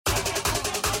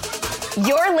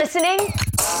You're listening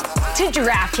to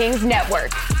DraftKings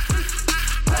Network.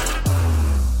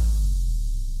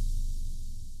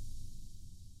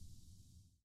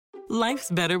 Life's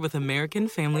better with American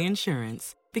Family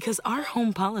Insurance because our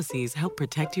home policies help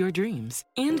protect your dreams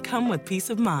and come with peace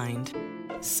of mind.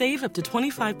 Save up to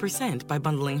 25% by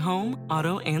bundling home,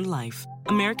 auto, and life.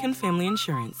 American Family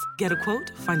Insurance. Get a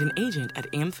quote, find an agent at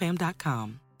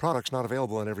amfam.com. Products not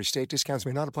available in every state. Discounts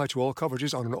may not apply to all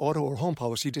coverages on an auto or home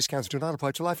policy. Discounts do not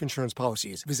apply to life insurance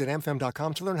policies. Visit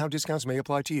amfam.com to learn how discounts may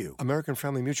apply to you. American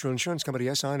Family Mutual Insurance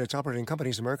Company, SI, and its operating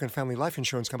companies, American Family Life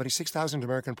Insurance Company, 6000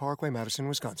 American Parkway, Madison,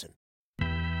 Wisconsin.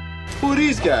 Who are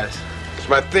these guys? It's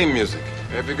my theme music.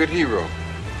 Every good hero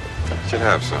should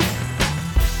have some.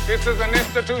 This is an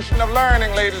institution of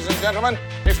learning, ladies and gentlemen.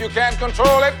 If you can't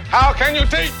control it, how can you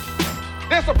teach?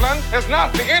 Discipline is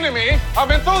not the enemy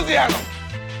of enthusiasm.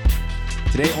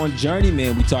 Today on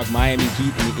Journeyman, we talk Miami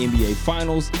Heat in the NBA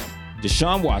Finals,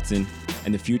 Deshaun Watson,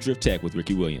 and the future of tech with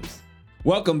Ricky Williams.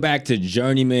 Welcome back to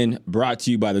Journeyman, brought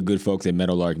to you by the good folks at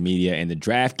Meadowlark Media and the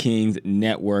DraftKings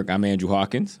Network. I'm Andrew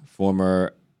Hawkins,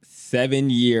 former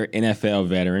 7-year NFL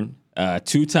veteran,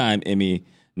 two-time Emmy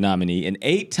nominee, an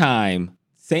 8-time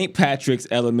St. Patrick's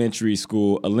Elementary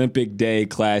School Olympic Day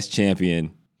class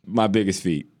champion. My biggest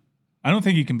feat. I don't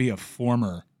think you can be a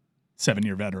former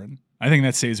 7-year veteran. I think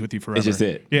that stays with you forever. It's just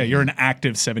it. Yeah, you're an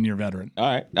active 7-year veteran. All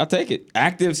right, I'll take it.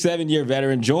 Active 7-year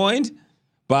veteran, joined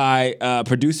by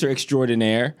producer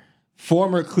extraordinaire,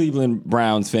 former Cleveland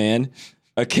Browns fan,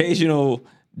 occasional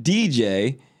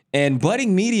DJ, and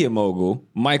budding media mogul,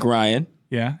 Mike Ryan.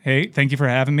 Yeah. Hey, thank you for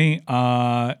having me.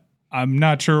 I'm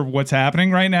not sure what's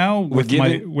happening right now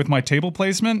with my table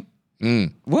placement.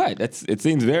 What? It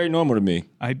seems very normal to me.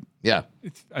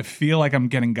 I feel like I'm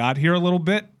getting got here a little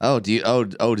bit.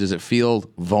 Does it feel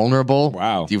vulnerable?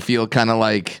 Wow. Do you feel kind of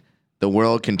like the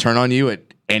world can turn on you at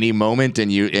any moment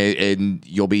and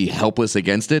you'll be helpless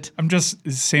against it? I'm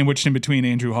just sandwiched in between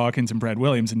Andrew Hawkins and Brad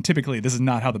Williams, and typically this is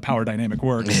not how the power dynamic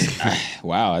works.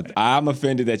 Wow. I'm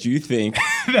offended that you think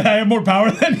that I have more power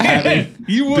than him.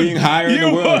 You would. Being higher in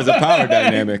the world is a power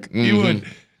dynamic.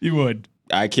 You would.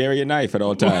 I carry a knife at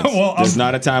all times. Well, There's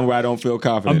not a time where I don't feel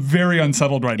confident. I'm very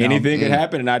unsettled right now. Anything could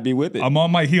happen and I'd be with it. I'm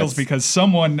on my heels because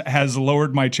someone has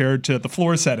lowered my chair to the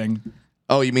floor setting.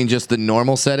 Oh, you mean just the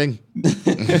normal setting?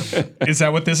 Is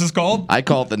that what this is called? I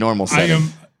call it the normal setting.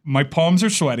 My palms are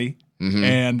sweaty,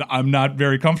 and I'm not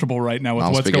very comfortable right now with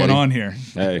what's spaghetti. going on here.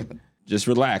 Hey, just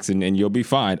relax and you'll be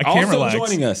fine. I can't also relax.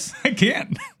 Joining us, I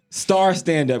can't. Star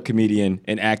stand-up comedian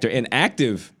and actor and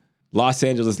active Los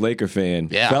Angeles Laker fan,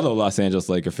 fellow Los Angeles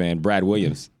Laker fan, Brad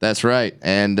Williams. That's right.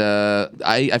 And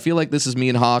I feel like this is me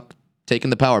and Hawk taking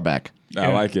the power back.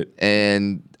 I like it.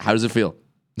 And how does it feel?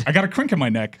 I got a crink in my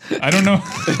neck. I don't know.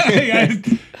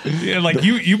 Like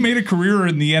you made a career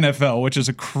in the NFL, which is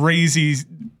a crazy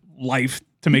life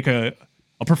to make a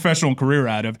professional career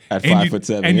out of. At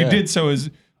 5'7", and you did so as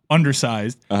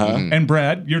undersized. And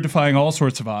Brad, you're defying all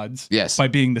sorts of odds. Yes. By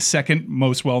being the second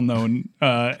most well-known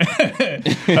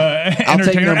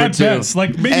entertainer number at two. best,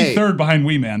 like maybe third behind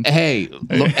Wee Man. Hey,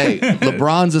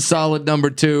 LeBron's a solid number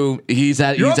 2. You're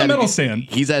on the middle stand.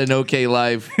 He's had an okay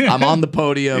life. I'm on the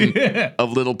podium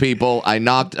of little people. I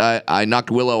knocked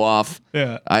Willow off.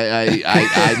 Yeah.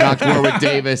 I knocked Warwick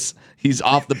Davis. He's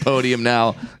off the podium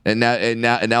now, and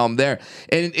now I'm there.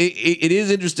 And it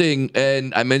is interesting.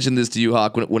 And I mentioned this to you,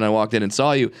 Hawk, when I walked in and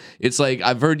saw you. It's like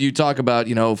I've heard you talk about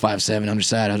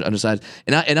 5'7", undersized,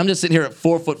 and I'm just sitting here at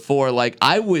 4'4". Like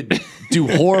I would do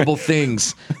horrible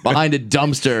things behind a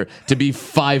dumpster to be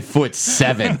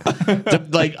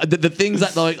 5'7". Like the things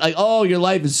that like oh, your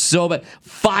life is so bad.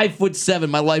 5'7",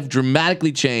 my life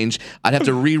dramatically changed. I'd have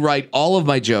to rewrite all of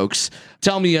my jokes.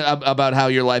 Tell me about how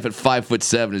your life at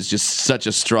 5'7" is just such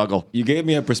a struggle. You gave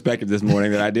me a perspective this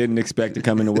morning that I didn't expect to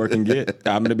come into work and get.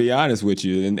 I'm going to be honest with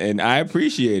you, and I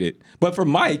appreciate it. But for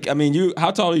Mike, I mean,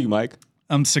 how tall are you, Mike?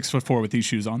 I'm 6'4" with these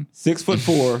shoes on.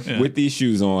 6'4" with these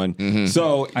shoes on. Mm-hmm.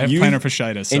 So I have plantar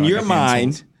fasciitis. So in your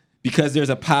mind, because there's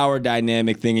a power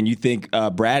dynamic thing, and you think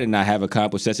Brad and I have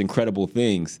accomplished such incredible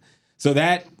things. So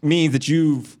that means that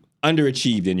you've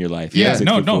underachieved in your life. Yeah,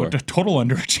 no, total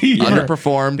underachieved.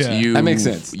 Underperformed. Yeah. That makes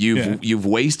sense. You've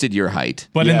wasted your height.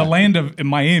 But in the land of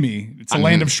Miami, it's a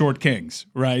land of short kings,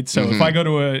 right? So if I go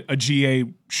to a GA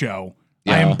show,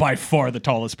 I am by far the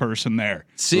tallest person there.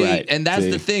 See, and that's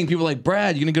the thing. People are like,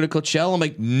 Brad, you gonna go to Coachella? I'm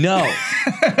like, no.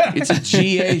 It's a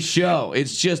GA show.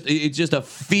 It's just a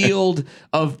field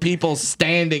of people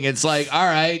standing. It's like, all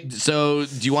right, so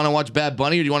do you want to watch Bad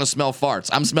Bunny or do you want to smell farts?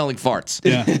 I'm smelling farts.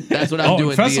 Yeah. That's what I'm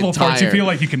doing. Festival farts, you feel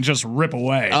like you can just rip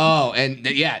away. Oh, and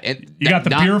and you got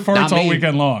the beer farts all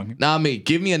weekend long. Not me.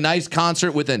 Give me a nice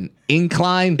concert with an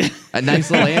incline, a nice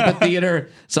little amphitheater,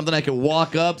 something I can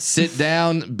walk up, sit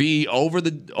down, be over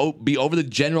the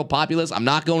general populace. I'm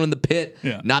not going in the pit,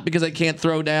 not because I can't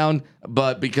throw down,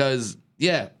 but because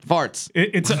farts.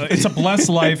 It's a blessed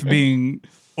life being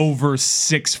over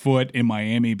 6 foot in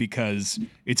Miami because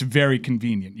it's very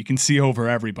convenient. You can see over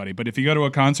everybody. But if you go to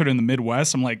a concert in the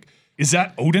Midwest, I'm like, is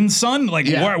that Odin's son? Like,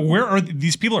 where are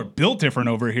these people are built different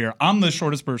over here? I'm the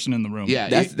shortest person in the room.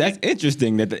 Yeah, that's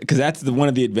interesting because that's one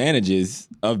of the advantages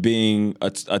of being a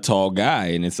tall guy.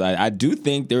 And it's I do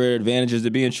think there are advantages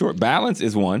to being short. Balance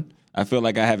is one. I feel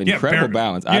like I have incredible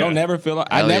balance. I never feel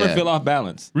off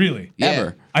balance. Really?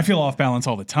 Ever. I feel off balance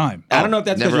all the time. I don't know if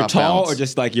that's because you're tall or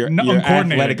just like your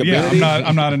athletic ability.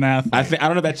 I'm not an athlete. I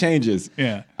don't know if that changes.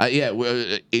 Yeah.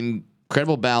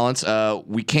 Incredible balance.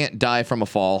 We can't die from a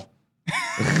fall.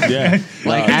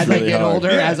 As I get older,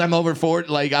 as I'm over 40,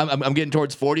 like I'm getting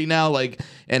towards 40 now, like,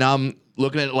 and I'm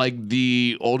looking at like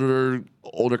the older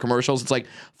commercials. It's like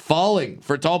falling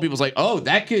for tall people. It's like, oh,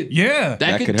 that could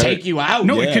take you out.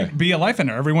 No, it could be a life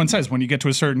ender. Everyone says when you get to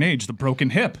a certain age, the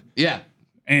broken hip. Yeah,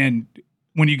 and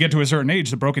when you get to a certain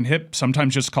age, the broken hip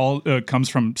sometimes just comes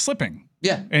from slipping.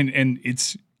 Yeah, and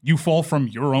it's you fall from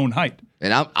your own height.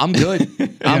 And I'm good.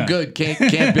 I'm good.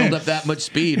 Can't build up that much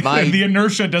speed. The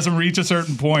inertia doesn't reach a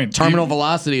certain point. Terminal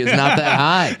velocity is not that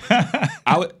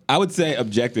high. I would say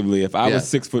objectively, if I was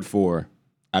 6'4",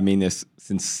 I mean this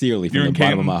sincerely from the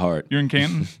bottom of my heart. You're in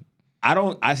Canton? I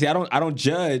don't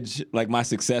judge like my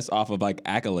success off of like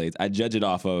accolades. I judge it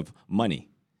off of money.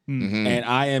 Mm-hmm. And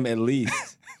I am at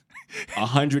least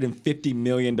 $150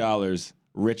 million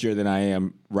richer than I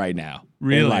am right now.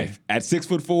 Really? In life. At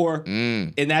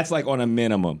 6'4", and that's like on a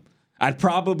minimum. I'd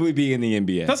probably be in the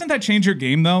NBA. Doesn't that change your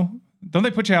game though? Don't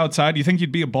they put you outside? Do you think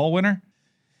you'd be a ball winner?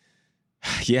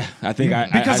 Yeah, I think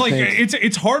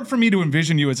it's hard for me to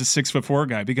envision you as a 6'4"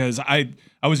 guy because I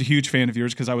was a huge fan of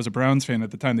yours because I was a Browns fan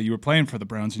at the time that you were playing for the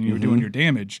Browns and you were doing your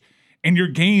damage, and your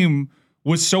game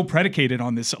was so predicated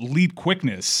on this elite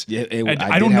quickness. Yeah,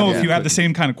 I don't know if you have the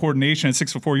same kind of coordination at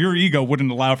 6'4". Your ego wouldn't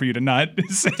allow for you to not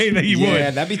say that you would. Yeah,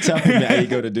 that'd be tough for my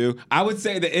ego to do. I would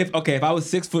say that if I was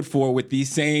 6'4" with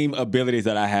these same abilities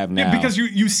that I have now. Yeah, because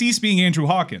you cease being Andrew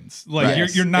Hawkins.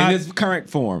 Like you're not in his current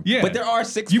form. Yeah, but there are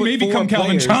 6'4" You may become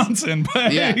Calvin Johnson,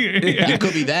 but you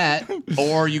could be that,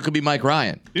 or you could be Mike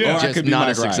Ryan. Yeah, or just I could be not Mike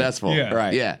as successful. Yeah.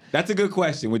 Right. Yeah, that's a good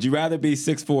question. Would you rather be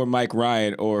 6'4" Mike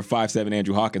Ryan or 5'7"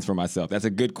 Andrew Hawkins for myself? That's a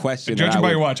good question. Judging by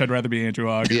your watch, I'd rather be Andrew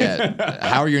Hawkins. Yeah.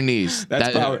 How are your knees?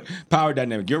 That's power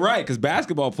dynamic. You're right, because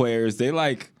basketball players, they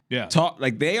talk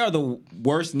like they are the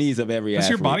worst knees of every athlete. Does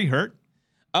your body hurt?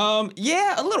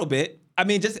 Yeah, a little bit. I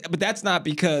mean, but that's not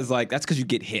because that's because you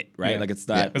get hit, right? Yeah. Like it's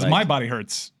not because my body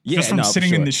hurts. Just from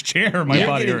sitting in this chair, my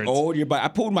body hurts. Old, I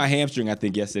pulled my hamstring, I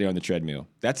think, yesterday on the treadmill.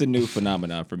 That's a new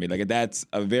phenomenon for me. Like that's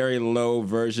a very low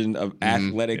version of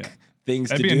athletic.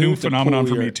 That'd be a new phenomenon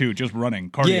for me too. Just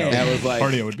running cardio. Yeah, that was like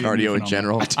cardio would be cardio in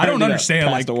general. I don't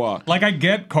understand like I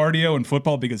get cardio in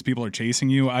football because people are chasing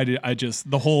you. I just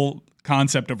the whole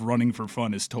concept of running for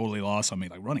fun is totally lost on me.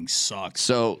 Like running sucks.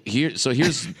 So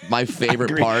here's my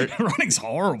favorite part. Running's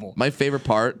horrible. My favorite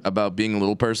part about being a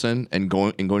little person and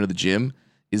going to the gym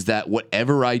is that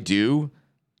whatever I do,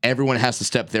 everyone has to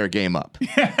step their game up.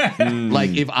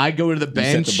 Like if I go to the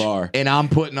bench set the bar. and I'm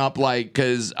putting up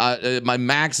because my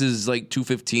max is like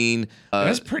 215.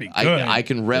 That's pretty good. I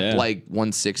can rep like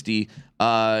 160. Dude,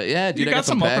 I got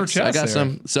some upper pecs. chest I got there.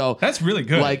 some. So that's really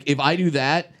good. Like if I do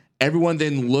that, everyone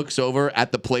then looks over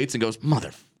at the plates and goes,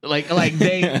 mother. Like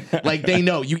they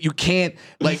know you can't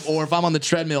or if I'm on the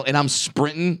treadmill and I'm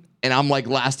sprinting and I'm like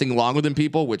lasting longer than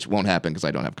people, which won't happen because I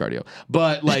don't have cardio.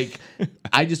 But like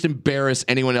I just embarrass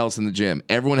anyone else in the gym.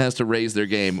 Everyone has to raise their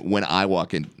game when I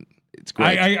walk in. It's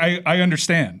great. I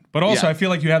understand, but also I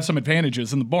feel like you have some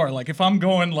advantages in the bar. Like if I'm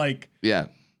going like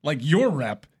your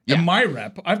rep. And my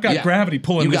rep, I've got gravity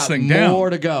pulling this thing down. You got more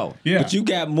to go. Yeah. But you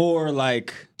got more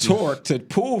like torque to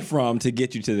pull from to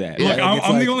get you to that. Look,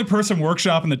 I'm the only person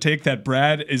workshopping the take that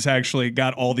Brad is actually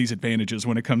got all these advantages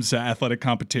when it comes to athletic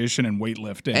competition and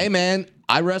weightlifting. Hey, man,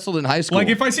 I wrestled in high school. Like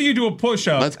if I see you do a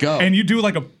push-up, let's go. And you do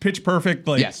like a pitch perfect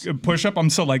push-up, I'm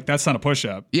still like, that's not a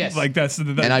push-up. Yes. Like that's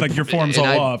like your form's all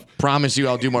off. Promise you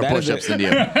I'll do more push-ups than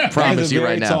you. Promise you right now. That is a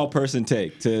very tall person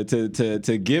take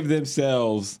to give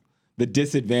themselves the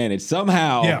disadvantage.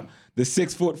 Somehow, Yeah. the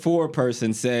 6'4"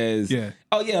 person says, Yeah.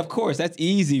 "Oh yeah, of course, that's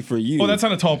easy for you." Well, that's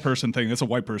not a tall person thing. That's a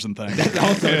white person thing.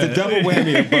 also it's a double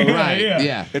whammy. Of both. Right. Yeah.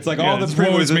 Yeah. It's like Yeah, all the it's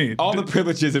always privileges, me. all the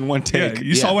privileges in one Yeah, take.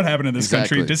 you saw Yeah. what happened in this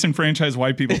country. Exactly. Disenfranchised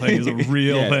white people thing is a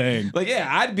real Yeah. thing. Like, yeah,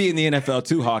 I'd be in the NFL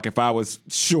too, Hawk, if I was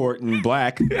short and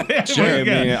black. Sure, I mean,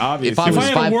 yeah. obviously. If If I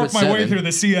had to work my way 5'7". through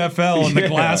the CFL and the Yeah.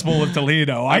 Glass Bowl of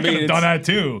Toledo, I could mean, have done that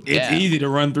too. It's Yeah. easy to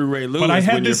run through Ray Lewis. But I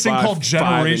had when this you're thing called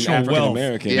 5'5" and generational wealth.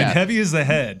 African-American. Yeah. And heavy is the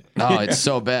head. Oh, it's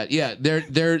so bad. Yeah,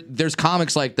 there's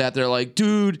comics like that. They're like,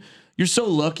 dude, you're so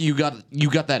lucky you got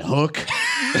that hook.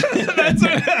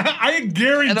 I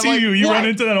guarantee like, you what? run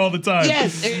into that all the time.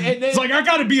 Yes, and then, It's like, I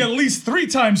got to be at least 3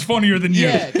 times funnier than you.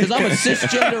 yeah, because I'm a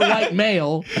cisgender white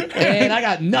male and I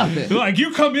got nothing. Like,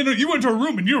 you come in, you went to a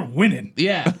room and you're winning.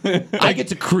 Yeah, I get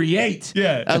to create.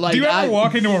 Yeah. Like, Do you ever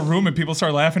walk into a room and people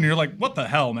start laughing and you're like, what the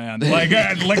hell, man? Like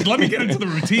let me get into the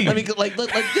routine. I mean, like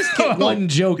just get one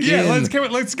joke yeah,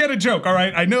 in. let's get a joke. All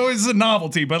right. I know it's a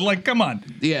novelty, but like, come on.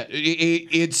 Yeah,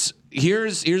 it's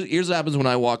here's what happens when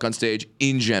I walk on stage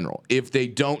in general. If they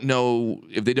don't know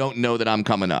that I'm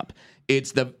coming up,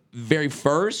 it's the very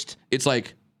first. It's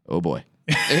like, oh boy.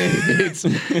 It's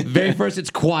very first. It's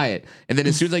quiet, and then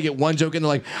as soon as I get one joke in, they're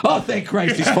like, "Oh, thank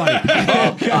Christ, he's funny."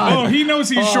 Oh God. Oh, he knows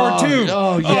he's short too.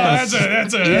 Oh yes.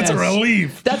 That's a Yes.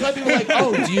 relief. That's why people are like,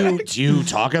 "Oh, do you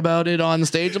talk about it on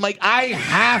stage?" I'm like, I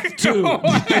have to.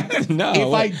 No,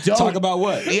 If I don't talk about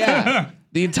what? Yeah.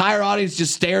 The entire audience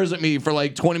just stares at me for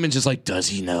like 20 minutes, just like, does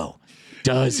he know?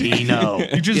 Does he know?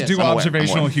 You just Yes, do I'm aware,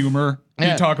 observational I'm aware. humor.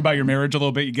 Yeah. You talk about your marriage a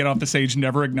little bit. You get off the stage,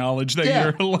 never acknowledge that Yeah.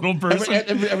 you're a little person.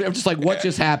 I'm just like, what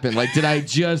just happened? Like, was I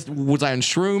on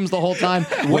shrooms the whole time?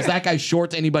 Was that guy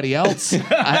short to anybody else?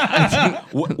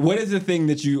 What is the thing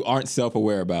that you aren't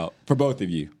self-aware about for both of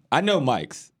you? I know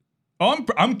Mike's. Oh,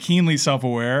 I'm keenly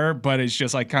self-aware, but it's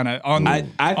just like kind of on. I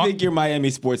think your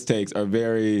Miami sports takes are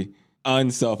very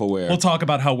unself-aware. We'll talk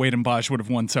about how Wade and Bosch would have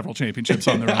won several championships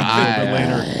on their own a little bit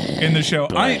later in the show.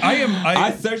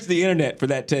 I searched the internet for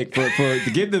that take for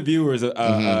to give the viewers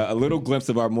a little glimpse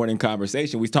of our morning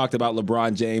conversation. We talked about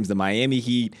LeBron James, the Miami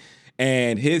Heat,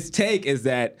 and his take is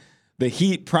that the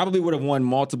Heat probably would have won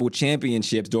multiple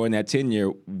championships during that tenure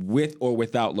with or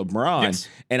without LeBron. Yes.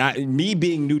 And me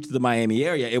being new to the Miami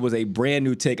area, it was a brand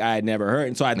new take I had never heard.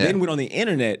 And so I then went on the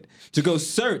internet to go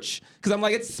search because I'm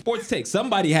like, it's a sports take.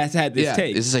 Somebody has had this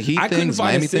take. Is this a Heat I thing? couldn't Is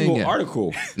find Miami a single thing? Yeah.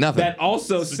 article Nothing. that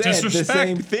also said the disrespect.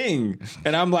 same thing.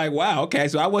 And I'm like, wow, okay,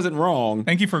 so I wasn't wrong.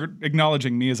 Thank you for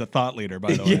acknowledging me as a thought leader,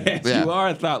 by the way. Yes, Yeah. you are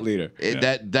a thought leader.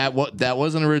 That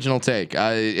was an original take.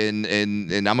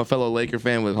 And I'm a fellow Laker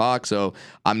fan with Hawk, so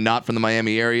I'm not from the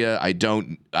Miami area.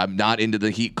 I'm not into the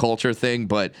Heat culture thing,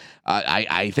 but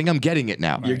I think I'm getting it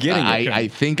now. You're getting it. I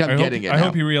think I'm getting it I now.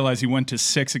 hope you realize he went to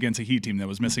 6 against a Heat team that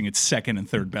was missing its second and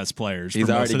third best players. He's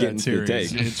for most already of getting that to the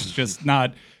series. take. It's just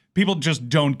not. People just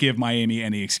don't give Miami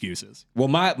any excuses. Well,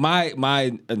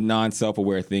 my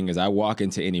non-self-aware thing is I walk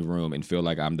into any room and feel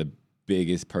like I'm the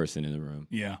biggest person in the room.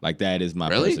 Yeah. Like that is my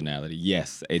Really? personality.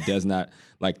 Yes. It does not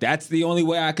like that's the only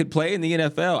way I could play in the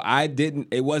NFL.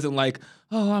 It wasn't like,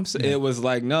 oh, it was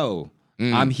like, no,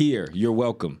 I'm here. You're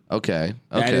welcome. Okay.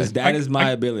 That is my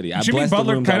ability. I bless the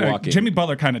rooms I walk in. Jimmy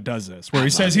Butler kind of does this, where he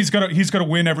says he's gonna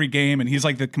win every game, and he's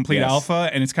like the complete Yes. alpha.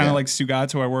 And it's kind of like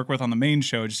Stugatz, who I work with on the main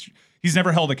show. He's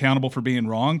never held accountable for being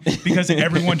wrong because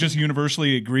everyone just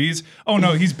universally agrees. Oh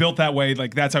no, he's built that way.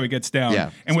 Like that's how he gets down.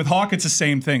 Yeah. And with Hawk, it's the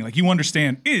same thing. Like you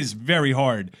understand, it is very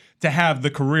hard to have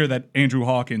the career that Andrew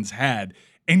Hawkins had.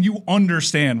 And you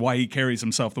understand why he carries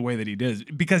himself the way that he does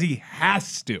because he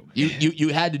has to. You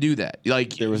had to do that.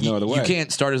 Like There was no other way. You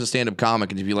can't start as a stand-up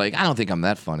comic and just be like, I don't think I'm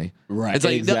that funny. Right, It's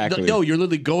like exactly. no, you're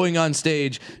literally going on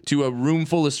stage to a room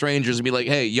full of strangers and be like,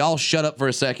 hey, y'all shut up for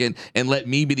a second and let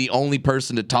me be the only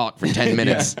person to talk for 10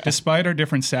 minutes. Despite our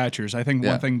different statures, I think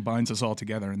Yeah. one thing binds us all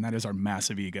together, and that is our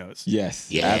massive egos.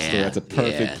 Yes. Yeah. Absolutely. That's a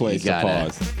perfect Yeah, place you to got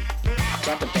it.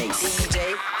 pause.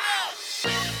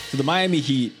 So the Miami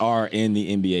Heat are in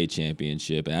the NBA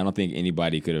championship, and I don't think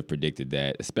anybody could have predicted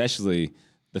that, especially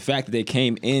the fact that they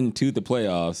came into the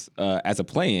playoffs as a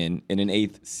play-in in an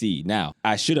 8th seed. Now,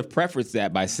 I should have prefaced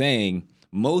that by saying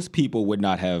most people would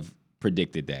not have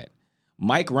predicted that.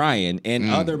 Mike Ryan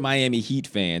and other Miami Heat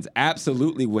fans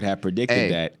absolutely would have predicted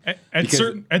Hey. that.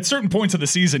 At certain points of the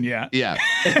season, yeah. Yeah.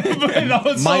 But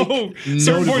also, Mike,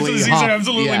 certain points of the season, Hawk,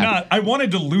 absolutely yeah. not. I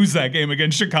wanted to lose that game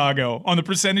against Chicago on the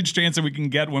percentage chance that we can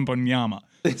get Wembanyama.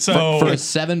 So For a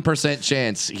 7%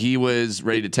 chance, he was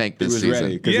ready to tank He this was season.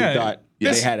 ready because Yeah. he thought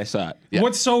Yes. they had a shot. Yeah.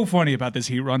 What's so funny about this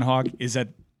Heat run, Hawk, is that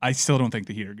I still don't think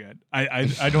the Heat are good.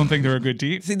 I don't think they're a good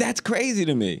team. See, that's crazy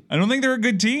to me. I don't think they're a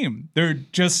good team. They're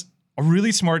just a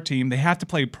really smart team. They have to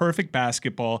play perfect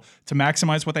basketball to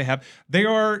maximize what they have. They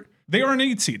are an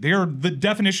 8 seed. They are the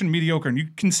definition of mediocre. And you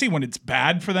can see when it's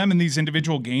bad for them in these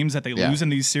individual games that they lose in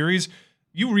these series,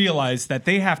 you realize that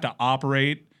they have to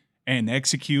operate and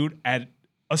execute at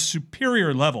a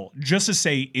superior level just to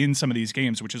stay in some of these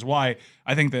games, which is why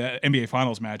I think the NBA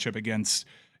Finals matchup against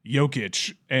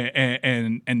Jokic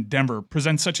and Denver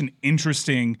presents such an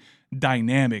interesting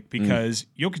dynamic because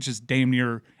Jokic is damn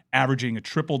near averaging a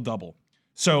triple-double.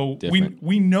 So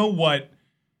we know what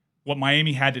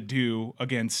Miami had to do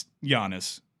against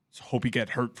Giannis. So hope he get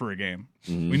hurt for a game.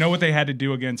 We know what they had to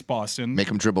do against Boston. Make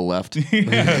him dribble left. Make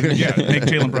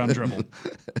Jaylen Brown dribble.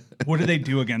 What did they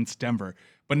do against Denver?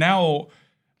 But now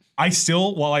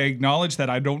while I acknowledge that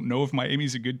I don't know if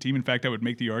Miami's a good team, in fact, I would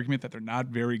make the argument that they're not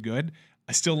very good,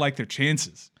 I still like their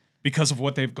chances because of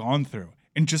what they've gone through.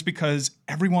 And just because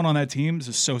everyone on that team is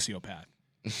a sociopath.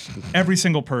 Every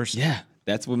single person. Yeah,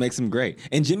 that's what makes them great.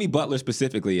 And Jimmy Butler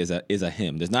specifically is a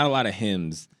him. There's not a lot of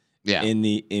hims in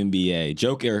the NBA.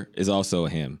 Joker is also a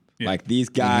him. Yeah. Like these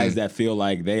guys that feel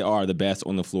like they are the best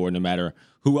on the floor no matter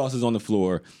who else is on the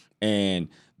floor. And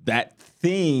that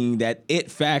thing, that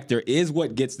it factor is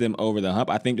what gets them over the hump.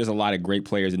 I think there's a lot of great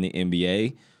players in the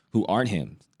NBA who aren't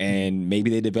him. And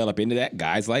maybe they develop into that.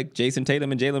 Guys like Jason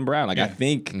Tatum and Jaylen Brown. Like I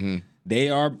think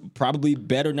they are probably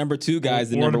better number 2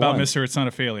 guys than number 1. What about Mr. It's not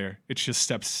a failure? It's just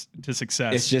steps to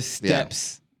success. It's just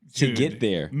steps to get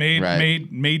there. Made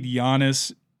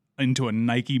Giannis into a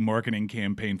Nike marketing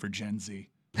campaign for Gen Z.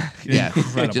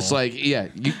 Incredible. Just like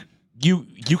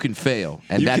you can fail,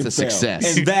 and that's a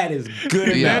success. And that is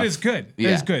good. That is good. That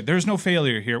is good. There's no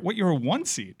failure here. What, you're a 1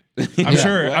 seed?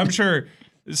 I'm sure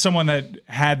someone that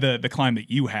had the climb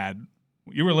that you had,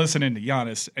 you were listening to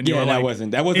Giannis, and you were like,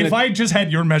 that wasn't. If I just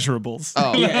had your measurables.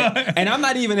 Oh, yeah. And I'm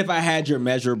not even if I had your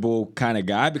measurable kind of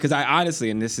guy, because I honestly,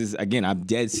 and this is again, I'm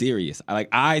dead serious.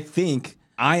 I think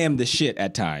I am the shit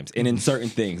at times and in certain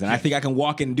things. And I think I can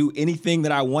walk and do anything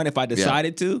that I want if I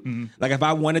decided to. Like if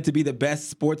I wanted to be the best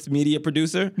sports media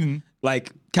producer,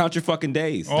 like count your fucking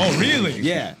days. Oh, really?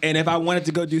 Yeah. And if I wanted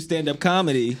to go do stand-up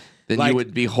comedy, then you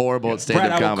would be horrible at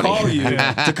stand-up comedy. I would call you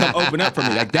to come open up for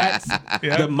me. Like that's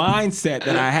the mindset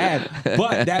that I had.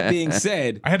 But that being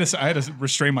said, I had to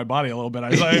restrain my body a little bit.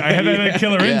 I had that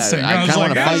killer instinct. I was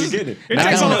like, I want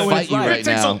to fight you right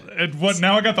now.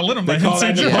 Now I got the Lindemann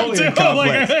syndrome.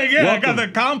 I got the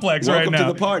complex right now. Welcome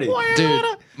to the party, dude.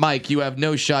 Mike, you have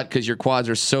no shot because your quads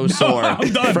are so sore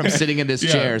from sitting in this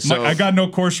chair. So I got no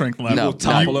core strength left. No,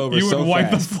 topple over you so would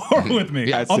wipe fast. the floor with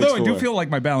me. Although I do feel like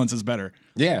my balance is better.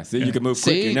 Yeah, so you can move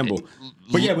quick and nimble.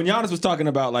 But yeah, when Giannis was talking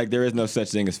about like there is no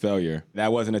such thing as failure,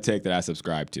 that wasn't a take that I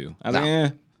subscribed to. I was like,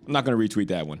 I'm not going to retweet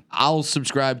that one. I'll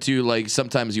subscribe to like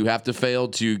sometimes you have to fail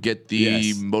to get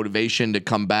the motivation to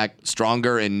come back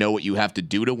stronger and know what you have to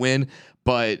do to win.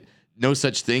 But no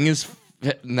such thing as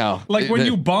no. Like when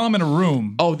you bomb in a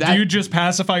room, do you just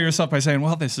pacify yourself by saying,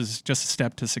 well, this is just a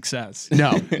step to success?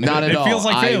 No, not at all. It feels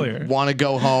like failure. I want to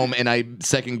go home and I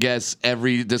second guess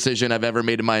every decision I've ever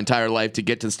made in my entire life to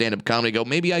get to stand-up comedy. Go,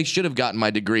 maybe I should have gotten my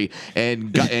degree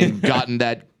and gotten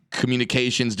that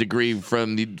communications degree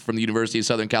from the University of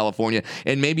Southern California,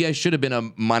 and maybe I should have been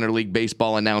a minor league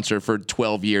baseball announcer for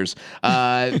 12 years.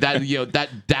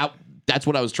 That's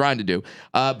what I was trying to do.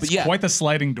 But it's quite the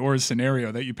sliding doors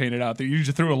scenario that you painted out there. You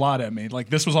just threw a lot at me. Like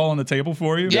this was all on the table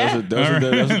for you. Yeah,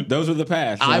 those are the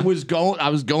past. Huh? I was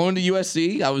going to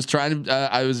USC. I was trying to.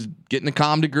 I was getting a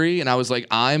comm degree, and I was like,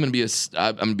 I'm gonna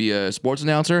be a sports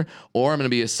announcer, or I'm gonna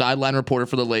be a sideline reporter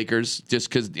for the Lakers, just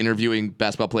because interviewing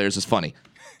basketball players is funny.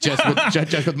 Just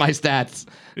with my stats,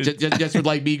 just with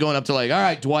like me going up to like, all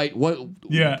right, Dwight,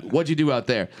 what'd you do out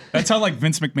there? That's how like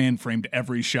Vince McMahon framed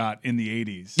every shot in the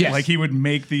 80s. Yes. Like he would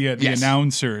make the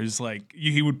announcers like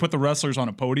he would put the wrestlers on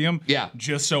a podium,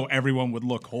 just so everyone would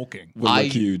look hulking, would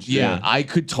look huge. Yeah, I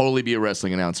could totally be a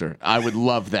wrestling announcer. I would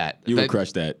love that. You would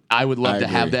crush that. I would love to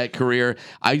have that career.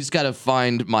 I just got to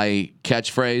find my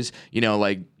catchphrase. You know,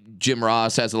 like Jim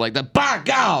Ross has it like the "by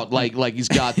God," like he's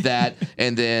got that,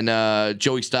 and then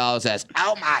Joey Styles has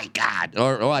 "oh my God,"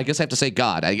 or I guess I have to say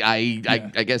God. I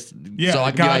guess so.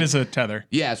 I God is a tether.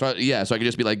 Yeah, so I can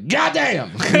just be like God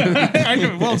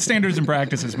damn. Well, standards and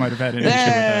practices might have had an issue with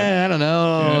that. I don't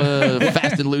know.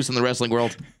 Fast and loose in the wrestling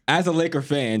world. As a Laker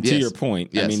fan, to your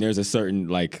point, I mean, there's a certain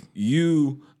like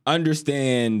you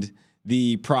understand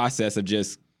the process of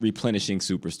just replenishing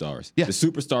superstars. Yeah. The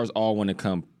superstars all want to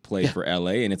come play for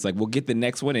LA, and it's like we'll get the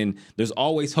next one, and there's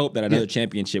always hope that another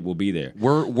championship will be there.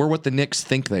 We're what the Knicks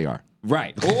think they are.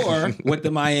 Right. Or what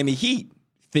the Miami Heat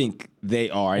think they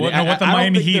are. Well, And what the I don't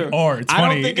Miami think Heat they're- are. It's I don't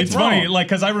funny. think It's wrong. funny, like,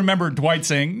 because I remember Dwight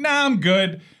saying, "Nah, I'm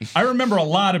good." I remember a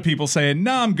lot of people saying,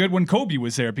 "Nah, I'm good" when Kobe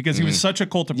was there because he was such a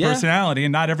cult of Yeah. personality,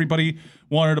 and not everybody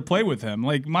wanted to play with him.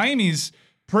 Like Miami's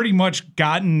pretty much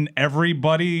gotten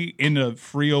everybody in a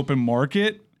free open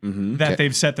market. That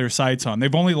they've set their sights on.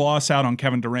 They've only lost out on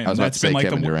Kevin Durant. I was about to say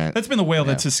Kevin Durant. That's been the whale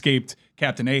that's escaped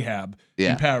Captain Ahab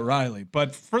and Pat Riley.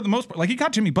 But for the most part, like he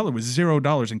got Jimmy Butler with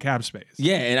 $0 in cap space.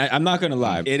 Yeah, and I'm not gonna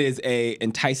lie, it is a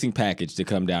enticing package to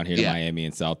come down here to Miami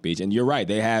and South Beach. And you're right,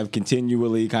 they have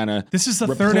continually kind of This is the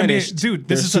third NBA, dude.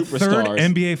 This is the third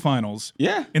NBA Finals.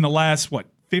 Yeah. In the last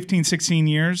 15, 16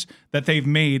 years that they've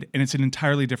made, and it's an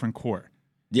entirely different core.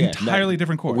 Yeah, entirely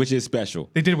different core, which is special.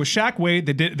 They did it with Shaq Wade.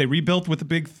 They rebuilt with the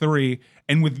big three,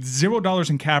 and with $0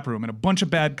 in cap room and a bunch of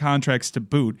bad contracts to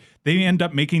boot, they end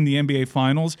up making the NBA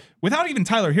Finals without even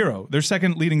Tyler Hero, their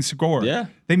second leading scorer. Yeah,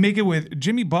 they make it with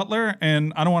Jimmy Butler,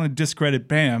 and I don't want to discredit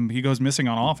Bam. He goes missing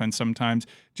on offense sometimes.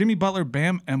 Jimmy Butler,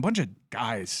 Bam, and a bunch of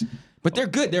guys. But they're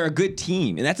good. They're a good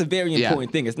team. And that's a very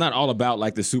important thing. It's not all about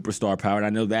like the superstar power. And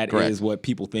I know that is what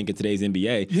people think in today's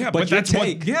NBA. Yeah, but that's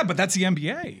but that's the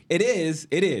NBA. It is.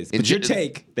 It is. But your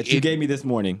take that you gave me this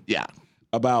morning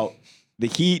about the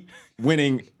Heat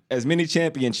winning as many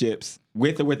championships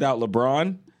with or without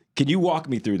LeBron, can you walk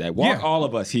me through that? Walk all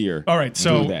of us here. All right,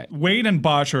 so through that. Wade and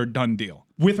Bosh are a done deal.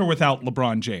 With or without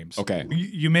LeBron James. Okay.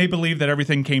 You may believe that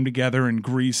everything came together in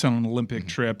Greece on an Olympic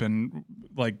trip and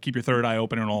like keep your third eye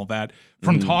open and all that.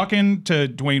 From talking to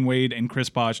Dwayne Wade and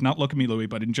Chris Bosh, not look at me, Louie,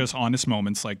 but in just honest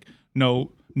moments, like no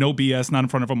BS, not in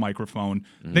front of a microphone.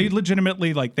 They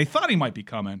legitimately, like, they thought he might be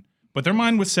coming, but their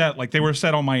mind was set. Like, they were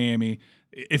set on Miami.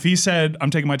 If he said, "I'm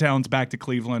taking my talents back to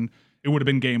Cleveland," it would have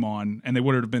been game on, and they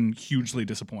would have been hugely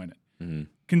disappointed.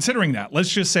 Considering that, let's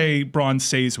just say Bron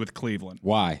stays with Cleveland.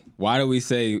 Why? Why do we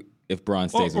say if Bron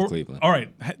stays with Cleveland? All right,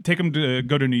 take him to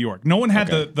go to New York. No one had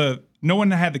no one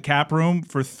had the cap room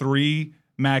for 3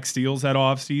 max deals that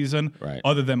offseason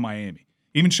other than Miami.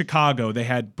 Even Chicago, they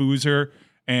had Boozer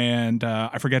and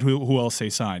I forget who else they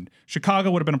signed. Chicago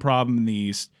would have been a problem in the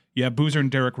East. You have Boozer and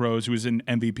Derrick Rose, who was in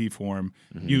MVP form.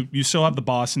 You still have the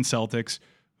Boston Celtics,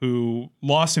 who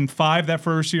lost in 5 that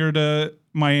first year to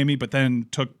Miami, but then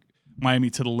took Miami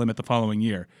to the limit the following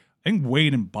year. I think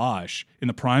Wade and Bosh, in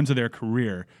the primes of their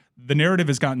career, the narrative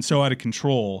has gotten so out of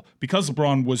control because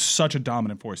LeBron was such a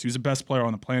dominant force. He was the best player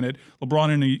on the planet.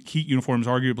 LeBron in a Heat uniform is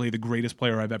arguably the greatest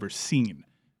player I've ever seen.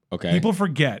 Okay. People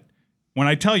forget when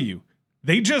I tell you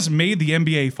they just made the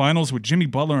NBA Finals with Jimmy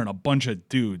Butler and a bunch of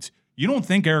dudes. You don't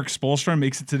think Eric Spoelstra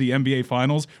makes it to the NBA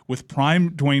Finals with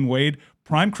prime Dwayne Wade,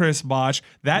 prime Chris Bosh,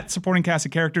 that supporting cast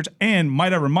of characters, and,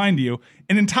 might I remind you,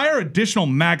 an entire additional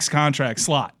max contract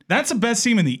slot. That's the best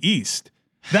team in the East.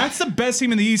 That's the best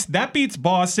team in the East. That beats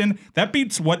Boston. That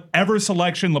beats whatever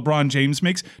selection LeBron James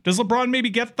makes. Does LeBron maybe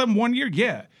get them 1 year?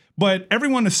 Yeah. But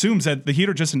everyone assumes that the Heat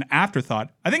are just an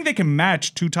afterthought. I think they can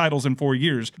match 2 titles in 4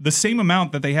 years, the same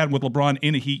amount that they had with LeBron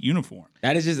in a Heat uniform.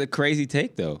 That is just a crazy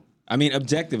take, though. I mean,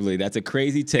 objectively, that's a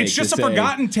crazy take. It's just to a say,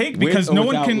 forgotten take with because or no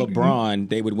one without can. LeBron,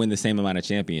 they would win the same amount of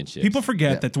championships. People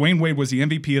forget that Dwayne Wade was the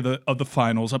MVP of the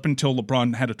finals up until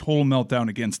LeBron had a total meltdown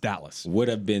against Dallas. Would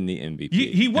have been the MVP.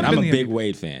 He would and have I'm been a the big MVP.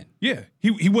 Wade fan. Yeah,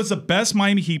 he was the best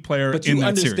Miami Heat player But in you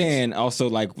that series. understand also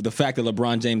like the fact that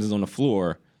LeBron James is on the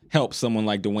floor helps someone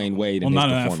like Dwayne Wade in his none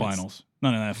of that performance. finals.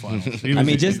 None of that finals. I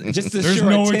mean, just to there's show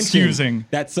no attention excusing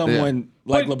that someone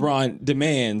like But- LeBron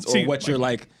demands, or See, what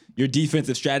your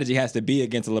defensive strategy has to be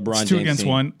against a LeBron It's 2 James against team.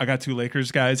 1. I got 2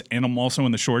 Lakers guys, and I'm also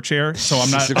in the short chair, so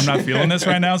I'm not feeling this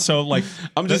right now. So like,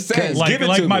 I'm just saying, like give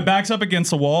it to my me. back's up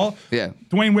against the wall. Yeah.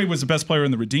 Dwayne Wade was the best player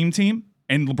in the Redeem team,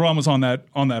 and LeBron was on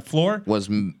that floor. Was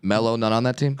Melo not on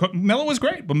that team? Melo was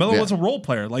great, but Melo was a role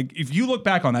player. Like, if you look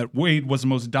back on that, Wade was the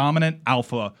most dominant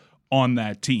alpha on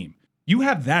that team. You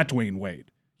have that Dwayne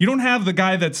Wade. You don't have the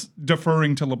guy that's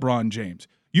deferring to LeBron James.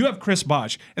 You have Chris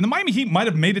Bosh. And the Miami Heat might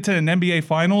have made it to an NBA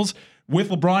Finals with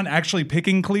LeBron actually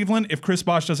picking Cleveland if Chris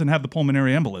Bosh doesn't have the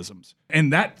pulmonary embolisms.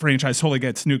 And that franchise totally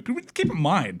gets nuked. Keep in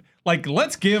mind, like,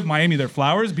 let's give Miami their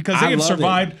flowers because they have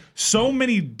survived so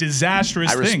many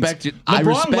disastrous things. respect it. LeBron I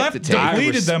respect left, the take.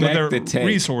 depleted them of I their respect the take.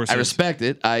 resources. I respect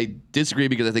it. I disagree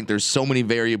because I think there's so many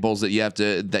variables that you have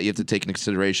to take into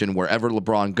consideration wherever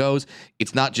LeBron goes.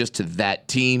 It's not just to that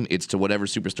team; it's to whatever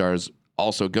superstars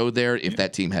also go there. If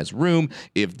that team has room,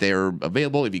 if they're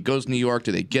available, if he goes to New York,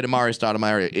 do they get Amari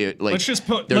Stoudemire? Let's just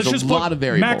put there's a lot of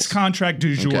variables. max contract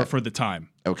du jour Okay. for the time.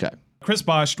 Okay. Chris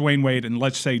Bosh, Dwayne Wade, and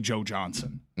let's say Joe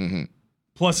Johnson,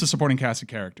 plus the supporting cast of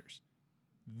characters.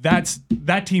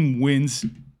 That team wins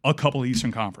a couple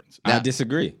Eastern Conference. I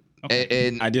disagree.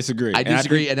 And I disagree. I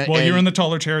disagree. Well, you're in the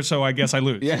taller chair, so I guess I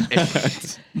lose. Yeah.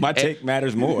 My take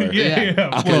matters more. Yeah.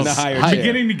 I'm Well, in the higher I'm chair.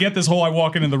 beginning to get this whole I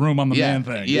walk into the room, I'm the man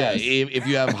thing. Yeah, if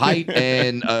you have height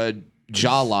and a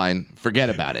jawline, forget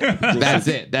about it. That's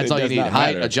it. That's It all you does need. not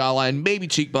Height, matter. a jawline, maybe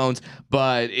cheekbones.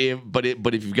 But if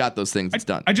you've got those things, it's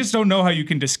done. I just don't know how you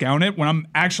can discount it when I'm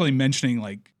actually mentioning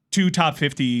like 2 top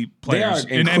 50 players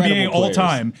in incredible NBA all players.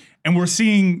 time, and we're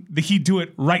seeing the Heat do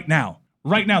it right now.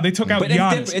 Right now, they took out But it's Giannis.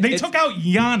 different. They It's- took out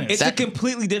Giannis. It's a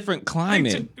completely different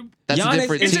climate. That's a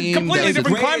different it's a team. completely As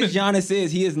different great climate. as Giannis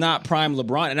is, he is not prime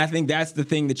LeBron, and I think that's the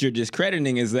thing that you're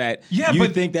discrediting is that Yeah, you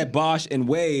but- think that Bosh and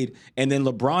Wade, and then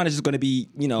LeBron is just going to be,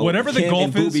 Whatever the Kim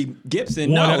golf and is- Boobie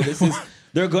Gibson. Whatever- No, this is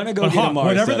they're going to go But get Hawk, Amari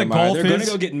whatever the Stoudemire. golf They're going to is-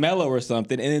 go get Melo or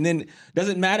something, and then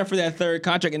doesn't matter for that third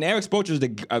contract. And Eric Spoelstra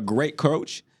is a great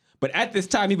coach, but at this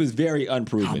time he was very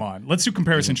unproven. Come on, let's do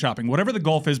comparison shopping. Whatever the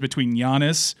gulf is between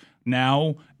Giannis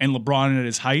now and LeBron at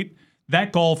his height,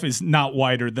 that gulf is not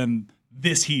wider than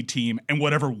this Heat team and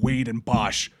whatever Wade and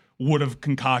Bosh would have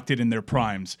concocted in their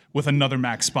primes with another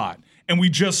max spot. And we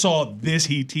just saw this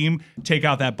Heat team take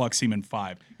out that Bucks team in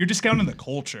 5. You're discounting the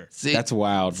culture. See, That's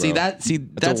wild, bro. That's a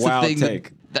the wild thing.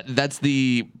 take. That's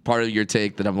the part of your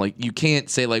take that I'm like, you can't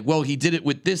say like, well, he did it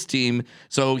with this team,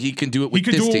 so he can do it with He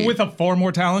could this do team. it with a far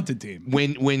more talented team.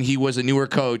 when he was a newer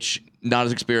coach, not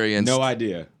as experienced. No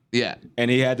idea. Yeah. And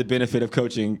he had the benefit of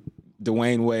coaching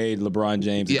Dwayne Wade, LeBron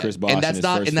James, and Chris Bosh and that's in his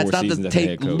not first and that's 4 not seasons to as a take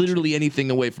head coach. literally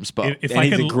anything away from Spo. If And I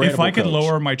he's a could, incredible if I could coach.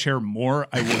 lower my chair more,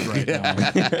 I would right now.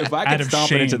 If I Out could of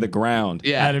stomp it into shame. the ground,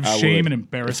 Yeah, Out of I shame would. and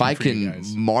embarrassment If I for you can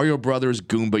guys. Mario Brothers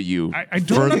Goomba you, I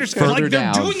don't understand. further Like,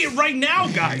 down. they're doing it right now,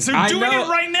 guys. They're I doing know, it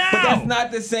right now. But that's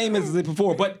not the same as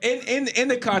before. But in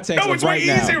the context No, of it's way right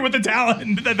now, easier with the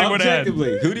talent that they would have.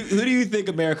 objectively, who do you think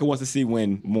America wants to see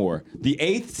win more? The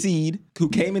 8th seed who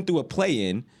came in through a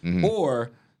play-in, or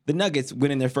the Nuggets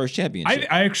winning their first championship?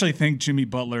 I actually think Jimmy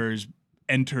Butler's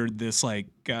entered this like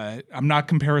I'm not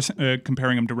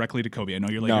comparing him directly to Kobe. I know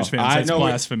you're Lakers fans. That's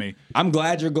blasphemy. I'm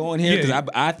glad you're going here because Yeah.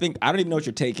 I think I don't even know what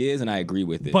your take is, and I agree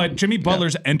with it. But Jimmy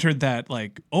Butler's entered that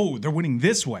like, oh, they're winning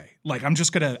this way. Like I'm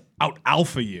just gonna out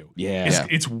alpha you. Yeah.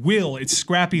 It's will. It's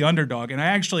scrappy underdog. And I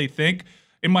actually think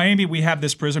in Miami we have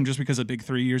this prism just because of big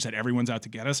 3 years that everyone's out to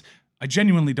get us. I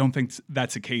genuinely don't think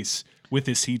that's the case with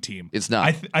this Heat team. It's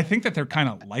not. I think that they're kind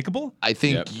of likable. I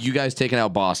think you guys taking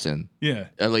out Boston, Yeah.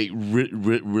 like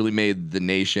really made the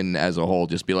nation as a whole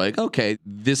just be like, okay,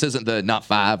 this isn't the not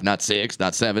 5, not 6,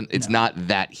 not 7. It's not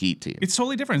that Heat team. It's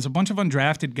totally different. It's a bunch of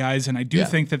undrafted guys, and I do Yeah.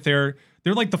 think that they're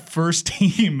like the first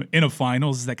team in a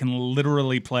finals that can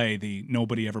literally play the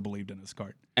nobody ever believed in us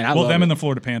card. And I well, love them it. and the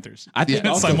Florida Panthers. I think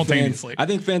also simultaneously. I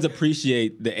think fans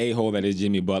appreciate the a-hole that is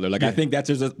Jimmy Butler. Like I think that's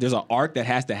there's an arc that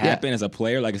has to happen as a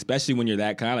player. Like especially when you're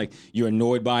that kind. Like you're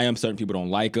annoyed by him. Certain people don't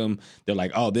like him. They're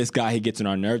like, oh, this guy he gets on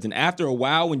our nerves. And after a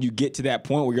while, when you get to that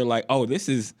point where you're like, oh, this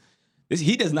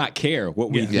he does not care what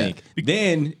we think.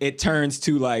 Then it turns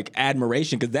to like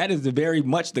admiration because that is very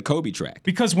much the Kobe track.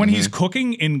 Because when he's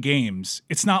cooking in games,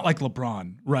 it's not like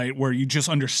LeBron, right? Where you just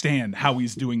understand how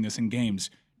he's doing this in games.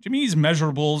 Jimmy's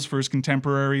measurables for his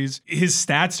contemporaries. His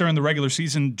stats during the regular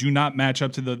season do not match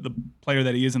up to the player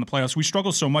that he is in the playoffs. We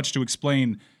struggle so much to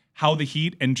explain how the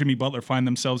Heat and Jimmy Butler find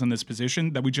themselves in this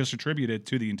position that we just attribute it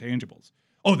to the intangibles.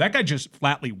 Oh, that guy just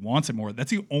flatly wants it more.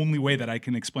 That's the only way that I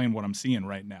can explain what I'm seeing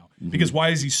right now. Because why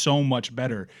is he so much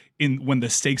better when the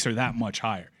stakes are that much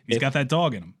higher? He's got that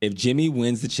dog in him. If Jimmy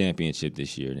wins the championship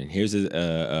this year, then here's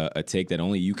a take that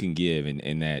only you can give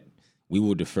and that we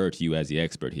will defer to you as the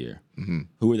expert here.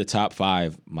 Who are the top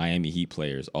 5 Miami Heat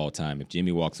players all time if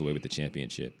Jimmy walks away with the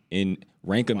championship?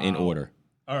 Rank them in order.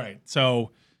 All right.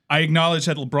 So I acknowledge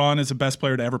that LeBron is the best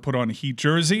player to ever put on a Heat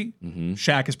jersey.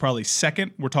 Shaq is probably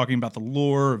second. We're talking about the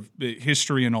lore of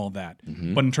history and all that.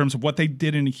 But in terms of what they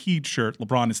did in a Heat shirt,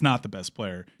 LeBron is not the best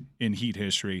player in Heat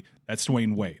history. That's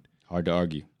Dwayne Wade. Hard to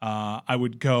argue. I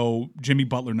would go Jimmy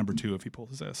Butler number 2 if he pulled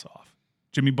his ass off.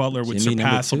 Jimmy Butler would Jimmy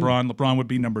surpass number 2? LeBron. LeBron would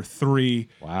be number 3.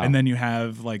 Wow. And then you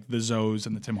have like the Zoes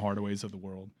and the Tim Hardaways of the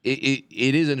world. It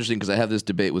is interesting because I have this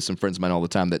debate with some friends of mine all the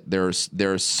time that there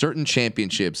are certain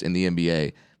championships in the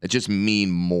NBA that just mean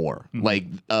more. Like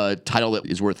a title that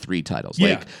is worth 3 titles.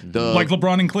 Yeah. Like Like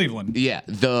LeBron in Cleveland. Yeah,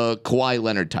 the Kawhi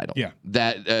Leonard title. Yeah.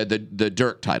 That the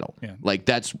Dirk title. Yeah. Like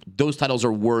those titles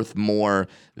are worth more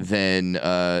than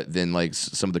like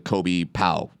some of the Kobe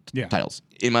Powell titles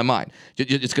in my mind.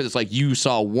 It's because it's like you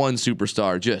saw one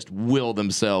superstar just will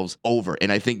themselves over,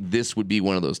 and I think this would be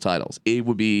one of those titles. It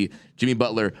would be Jimmy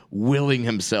Butler willing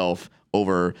himself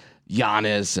over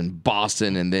Giannis and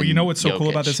Boston, and then. But you know what's so cool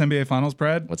Jokic. about this NBA Finals,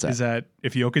 Brad? What's that? Is that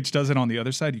if Jokic does it on the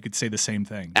other side, you could say the same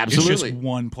thing. Absolutely. It's just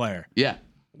one player. Yeah.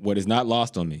 What is not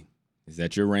lost on me Is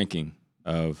that your ranking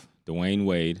of Dwayne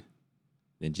Wade,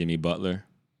 then Jimmy Butler,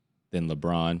 then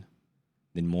LeBron,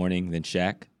 then Mourning, then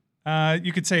Shaq?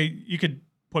 You could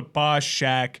put Bosh,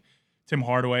 Shaq, Tim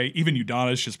Hardaway, even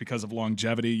Udonis, just because of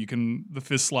longevity. The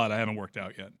fifth slot I haven't worked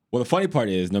out yet. Well, the funny part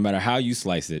is, no matter how you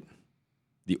slice it,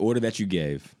 the order that you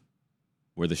gave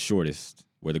were the shortest,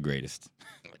 were the greatest.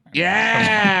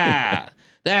 Yeah,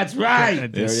 that's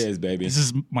right. There it is, baby. This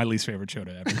is my least favorite show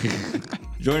to ever.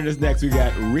 Joining us next, we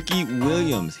got Ricky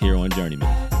Williams here on Journeyman.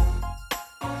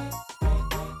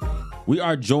 We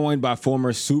are joined by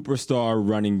former superstar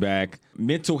running back,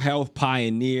 mental health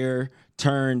pioneer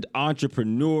turned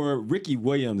entrepreneur, Ricky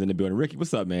Williams in the building. Ricky,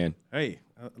 what's up, man? Hey,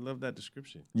 I love that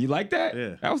description. You like that?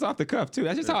 Yeah. That was off the cuff, too.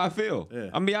 That's just how I feel. Yeah.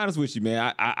 I'm going to be honest with you,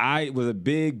 man. I was a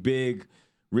big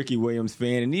Ricky Williams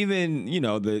fan, and even,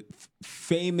 the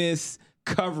famous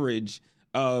coverage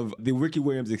of the Ricky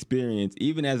Williams experience,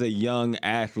 even as a young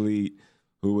athlete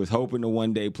who was hoping to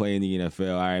one day play in the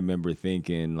NFL, I remember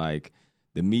thinking, like,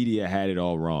 the media had it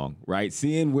all wrong, right?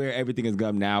 Seeing where everything has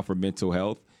gone now for mental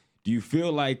health, do you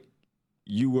feel like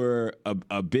you were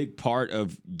a big part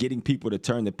of getting people to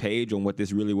turn the page on what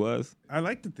this really was? I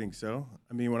like to think so.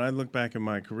 I mean, when I look back in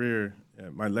my career,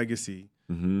 my legacy,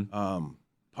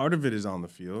 part of it is on the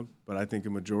field, but I think a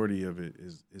majority of it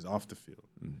is off the field.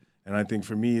 And I think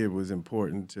for me, it was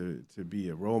important to be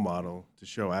a role model, to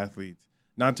show athletes,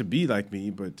 not to be like me,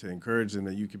 but to encourage them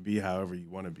that you can be however you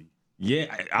want to be.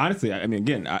 Yeah, honestly, I mean,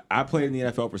 again, I played in the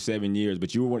NFL for 7 years,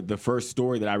 but you were the first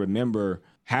story that I remember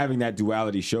having that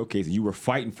duality showcase. You were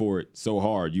fighting for it so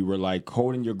hard. You were like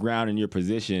holding your ground in your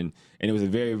position, and it was a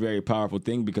very, very powerful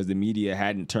thing because the media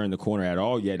hadn't turned the corner at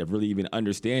all yet of really even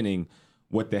understanding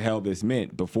what the hell this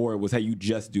meant. Before it was, hey, you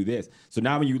just do this. So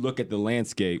now when you look at the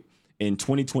landscape in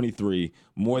 2023,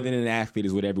 more than an athlete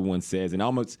is what everyone says. And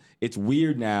almost it's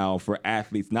weird now for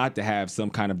athletes not to have some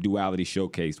kind of duality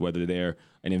showcase, whether they're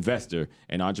an investor,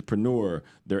 an entrepreneur,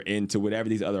 they're into whatever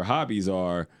these other hobbies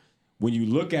are. When you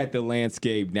look at the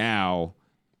landscape now,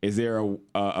 is there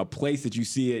a place that you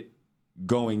see it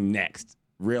going next,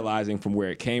 realizing from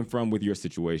where it came from with your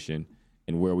situation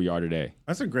and where we are today?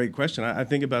 That's a great question. I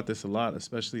think about this a lot,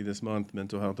 especially this month,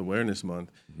 Mental Health Awareness Month,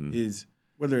 is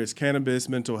whether it's cannabis,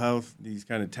 mental health, these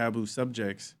kind of taboo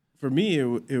subjects. For me,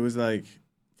 it was like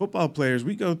football players,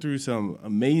 we go through some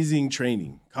amazing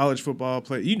training. College football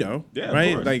play,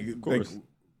 right? Of course. Like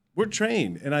we're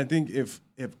trained. And I think if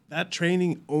that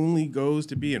training only goes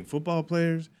to being football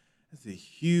players, that's a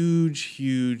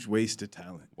huge waste of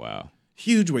talent. Wow.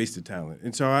 Huge waste of talent.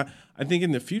 And so I think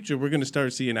in the future, we're going to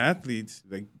start seeing athletes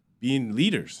like being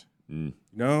leaders,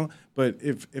 But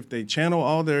if they channel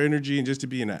all their energy and just to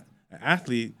be an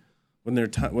athlete, when they're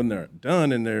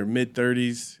done in their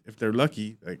mid-30s, if they're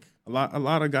lucky, like a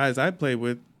lot of guys I play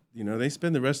with, they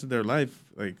spend the rest of their life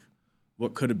like,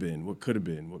 what could have been,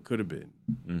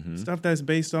 stuff that's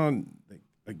based on like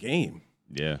a game.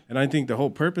 Yeah, and I think the whole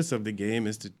purpose of the game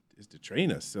is to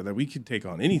train us so that we can take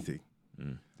on anything.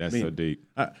 That's so deep.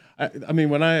 I mean,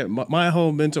 when my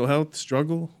whole mental health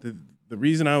struggle, the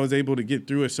reason I was able to get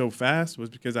through it so fast was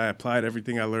because I applied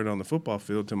everything I learned on the football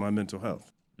field to my mental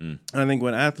health. I think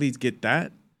when athletes get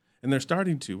that, and they're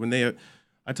starting to,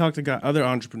 I talk to other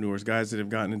entrepreneurs, guys that have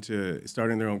gotten into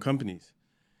starting their own companies,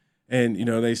 and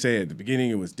they say at the beginning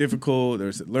it was difficult,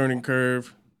 there's a learning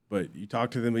curve, but you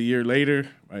talk to them a year later,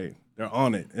 right? They're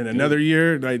on it, and another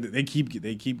year, like they keep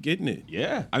getting it.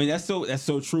 Yeah, I mean that's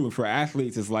so true. And for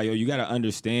athletes, it's like, you got to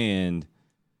understand.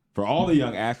 For all the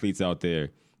young athletes out there,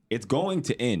 it's going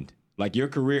to end. Like your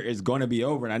career is going to be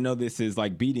over, and I know this is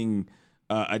like beating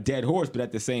a dead horse, but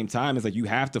at the same time, it's like you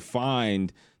have to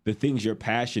find the things you're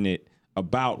passionate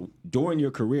about during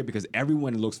your career because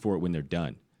everyone looks for it when they're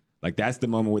done. Like that's the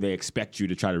moment where they expect you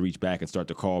to try to reach back and start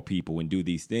to call people and do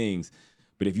these things.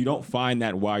 But if you don't find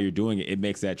that while you're doing it, it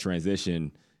makes that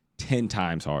transition 10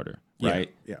 times harder,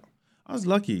 right? Yeah. I was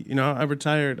lucky. I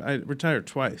retired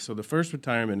twice. So the first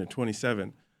retirement at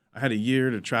 27, I had a year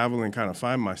to travel and kind of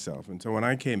find myself. And so when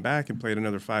I came back and played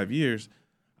another 5 years,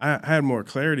 I had more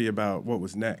clarity about what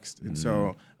was next. And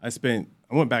so I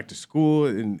went back to school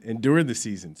and during the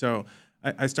season. So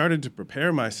I started to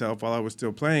prepare myself while I was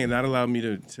still playing, and that allowed me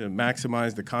to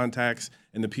maximize the contacts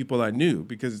and the people I knew,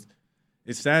 because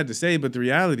it's sad to say, but the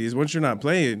reality is once you're not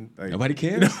playing, like, nobody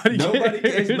cares. Nobody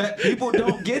cares. People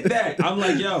don't get that. I'm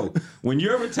like, yo, when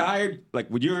you're retired, like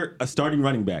when you're a starting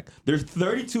running back, there's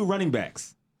 32 running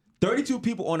backs. 32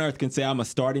 people on earth can say I'm a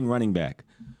starting running back.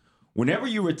 Whenever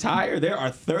you retire, there are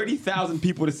 30,000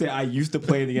 people to say I used to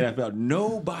play in the NFL.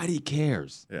 Nobody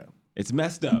cares. Yeah. It's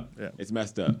messed up. Yeah. It's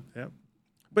messed up. Yeah.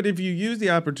 But if you use the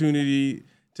opportunity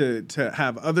to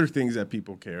have other things that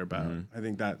people care about, I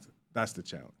think that's the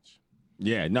challenge.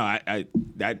 Yeah, no,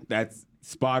 that's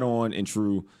spot on and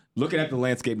true. Looking at the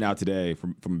landscape now today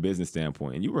from a business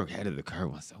standpoint, and you were ahead of the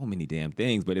curve on so many damn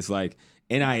things, but it's like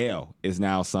NIL is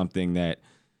now something that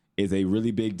is a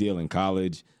really big deal in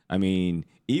college. I mean,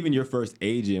 even your first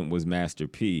agent was Master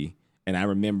P, and I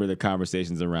remember the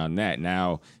conversations around that.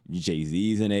 Now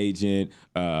Jay-Z's an agent,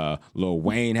 Lil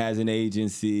Wayne has an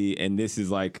agency, and this is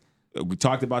like, we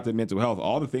talked about the mental health,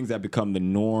 all the things that become the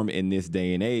norm in this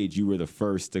day and age, you were the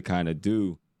first to kind of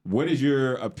do. What is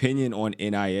your opinion on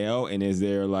NIL, and is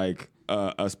there like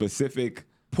a specific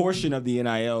portion of the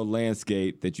NIL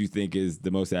landscape that you think is the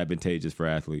most advantageous for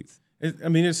athletes?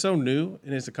 It's so new,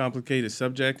 and it's a complicated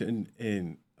subject.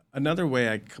 And another way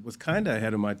I was kind of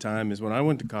ahead of my time is when I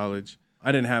went to college,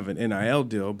 I didn't have an NIL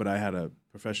deal, but I had a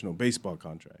professional baseball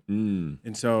contract.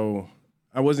 And so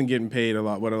I wasn't getting paid a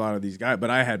lot of these guys, but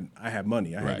I had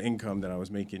money. I had income that I was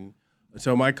making.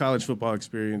 So my college football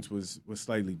experience was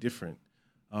slightly different.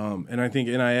 And I think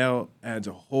NIL adds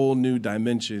a whole new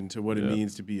dimension to what it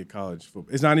means to be a college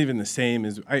football. It's not even the same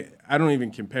as I don't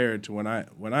even compare it to when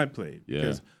I played.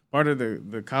 Because part of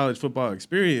the college football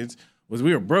experience was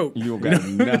we were broke. You got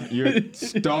nothing. You're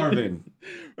starving.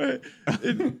 Right.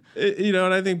 And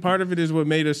I think part of it is what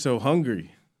made us so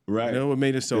hungry. Right. What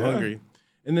made us so hungry.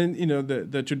 And then,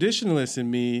 the traditionalist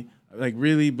in me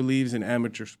really believes in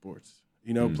amateur sports.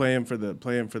 Playing for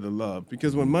the love,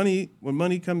 because when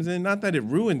money comes in, not that it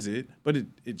ruins it, but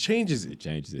it changes it.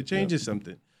 It changes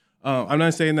something. I'm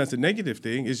not saying that's a negative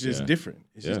thing. It's just different.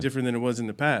 It's just different than it was in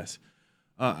the past.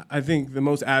 I think the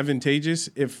most advantageous,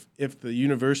 if the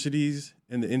universities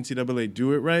and the NCAA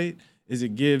do it right, is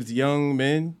it gives young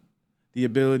men the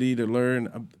ability to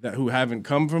learn that who haven't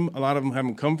come from, a lot of them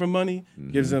haven't come from money,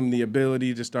 gives them the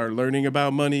ability to start learning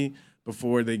about money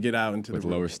before they get out into with the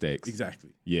lower stakes.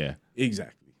 Exactly. Yeah.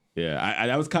 Exactly. Yeah.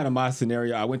 That was kind of my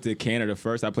scenario. I went to Canada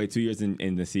first. I played 2 years in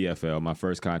the CFL. My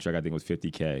first contract, I think, was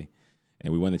 $50K.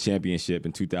 And we won the championship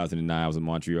in 2009. I was in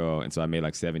Montreal, and so I made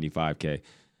like $75K.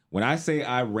 When I say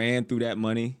I ran through that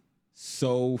money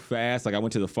so fast, like I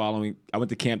went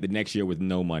to camp the next year with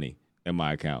no money in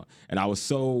my account. And I was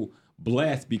so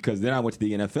blessed because then I went to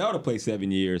the NFL to play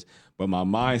 7 years, but my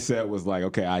mindset was like,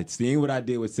 okay, I seen what I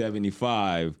did with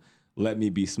 75. Let me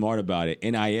be smart about it.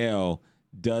 NIL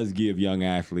does give young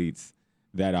athletes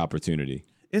that opportunity.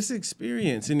 It's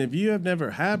experience, and if you have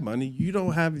never had money, you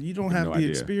don't have the idea.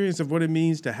 experience of what it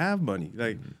means to have money.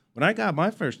 Like when I got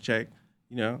my first check,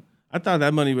 I thought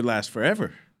that money would last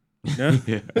forever. Because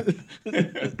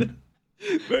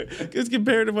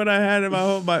compared to what I had in my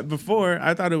home before,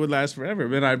 I thought it would last forever.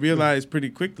 But I realized pretty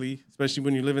quickly, especially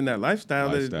when you live in that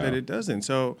lifestyle. That it doesn't.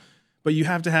 So, but you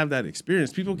have to have that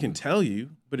experience. People can tell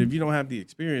you, but if you don't have the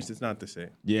experience, it's not the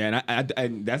same. Yeah,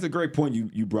 and that's a great point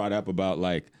you brought up about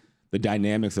like the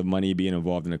dynamics of money being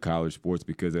involved in the college sports,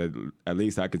 because at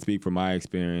least I can speak from my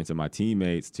experience and my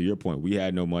teammates. To your point, we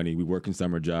had no money. We work in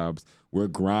summer jobs. We're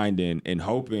grinding and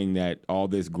hoping that all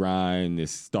this grind,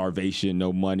 this starvation,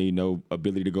 no money, no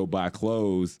ability to go buy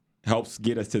clothes helps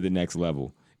get us to the next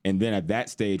level. And then at that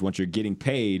stage, once you're getting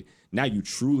paid, now you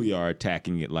truly are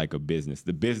attacking it like a business,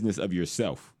 the business of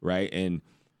yourself, right? And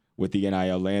with the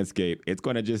NIL landscape, it's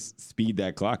going to just speed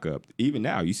that clock up. Even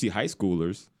now, you see high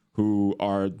schoolers who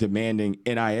are demanding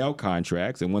NIL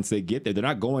contracts, and once they get there, they're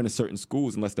not going to certain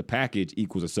schools unless the package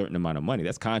equals a certain amount of money.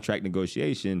 That's contract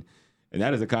negotiation, and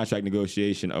that is a contract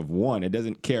negotiation of one. It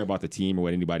doesn't care about the team or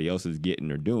what anybody else is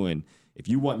getting or doing. If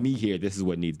you want me here, this is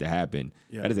what needs to happen.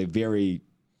 Yeah. That is a very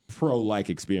pro-like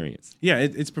experience. Yeah,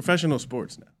 it's professional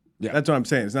sports now. Yeah. That's what I'm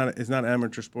saying. It's not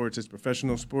amateur sports, it's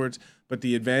professional sports, but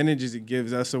the advantage is it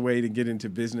gives us a way to get into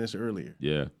business earlier.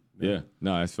 Yeah.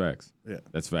 No, that's facts. Yeah.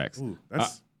 That's facts. Ooh,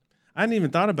 I hadn't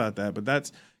even thought about that, but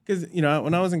that's because,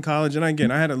 when I was in college, and again,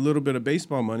 I had a little bit of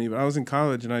baseball money, but I was in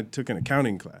college and I took an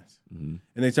accounting class. Mm-hmm.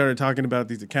 And they started talking about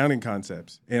these accounting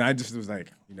concepts. And I just was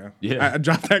like, I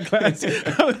dropped that class.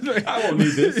 I was like, I won't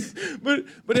need this. But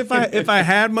if I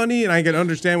had money and I could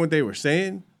understand what they were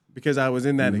saying, because I was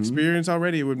in that experience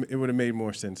already, it would have made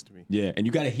more sense to me. Yeah, and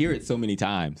you got to hear it so many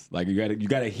times. Like you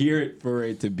got to hear it for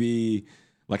it to be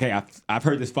like, hey, I've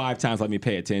heard this 5 times. Let me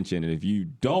pay attention. And if you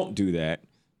don't do that,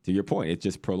 to your point, it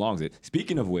just prolongs it.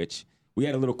 Speaking of which, we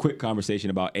had a little quick conversation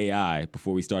about AI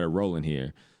before we started rolling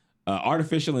here.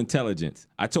 Artificial intelligence.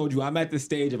 I told you I'm at the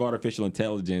stage of artificial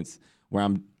intelligence where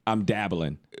I'm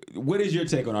dabbling. What is your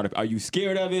take on artificial? Are you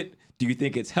scared of it? Do you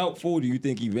think it's helpful? Do you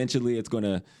think eventually it's going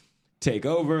to take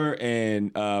over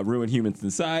and ruin human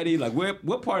society? Like,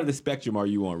 what part of the spectrum are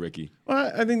you on, Ricky?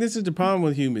 Well, I think this is the problem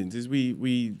with humans is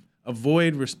we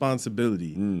avoid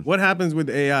responsibility. What happens with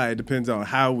AI depends on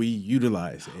how we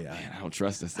utilize AI. Man, I don't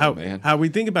trust this, man. How we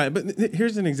think about it. But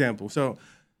here's an example. So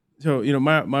you know,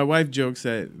 my wife jokes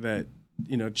that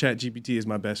you know, ChatGPT is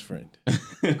my best friend.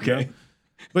 Okay.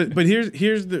 But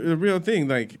here's the real thing.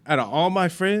 Like, out of all my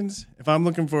friends, if I'm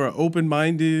looking for an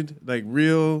open-minded, like,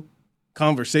 real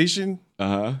conversation,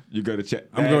 You go to Chat.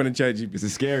 I'm going to ChatGPT. This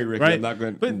is scary, Ricky. Right? I'm not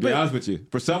going to be honest with you.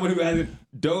 For someone who hasn't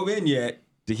dove in yet,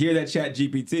 to hear that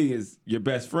ChatGPT is your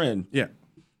best friend, Yeah.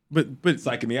 But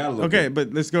psyching me out a little bit. okay,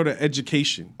 but let's go to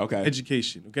education. Okay.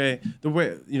 Education. Okay. The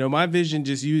way, you know, my vision,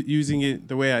 just using it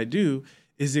the way I do,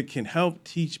 is it can help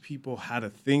teach people how to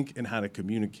think and how to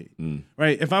communicate.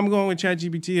 Right. If I'm going with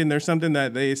ChatGPT and there's something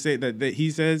that they say that he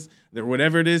says, that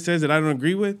whatever it is says that I don't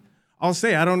agree with, I'll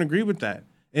say I don't agree with that.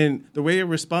 And the way it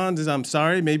responds is, I'm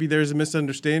sorry, maybe there's a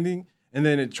misunderstanding, and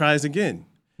then it tries again.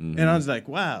 And I was like,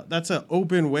 wow, that's an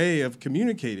open way of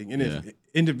communicating. And if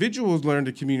individuals learn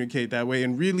to communicate that way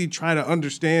and really try to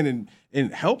understand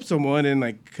and help someone and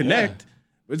like connect,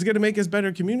 it's going to make us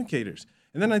better communicators.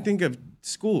 And then I think of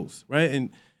schools, right?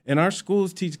 And our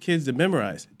schools teach kids to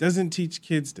memorize. It doesn't teach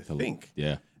kids to think.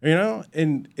 Yeah. You know,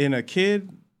 and a kid,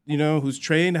 you know, who's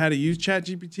trained how to use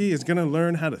ChatGPT is going to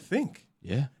learn how to think.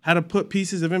 Yeah. How to put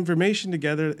pieces of information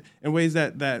together in ways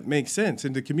that make sense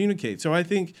and to communicate. So I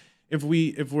think if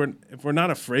we're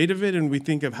not afraid of it and we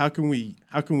think of how can we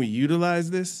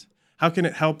utilize this, how can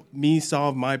it help me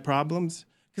solve my problems?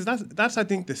 Because that's I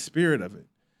think the spirit of it.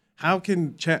 How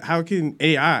can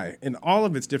AI and all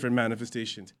of its different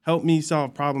manifestations help me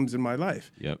solve problems in my life?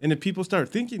 Yep. And if people start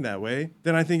thinking that way,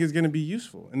 then I think it's going to be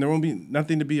useful, and there won't be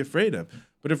nothing to be afraid of.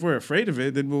 But if we're afraid of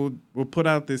it, then we'll put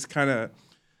out this kind of,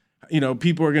 you know,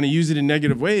 people are going to use it in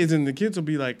negative ways, and the kids will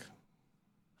be like,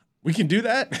 we can do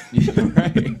that?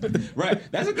 Right.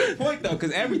 That's a good point, though,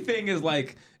 because everything's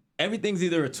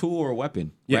either a tool or a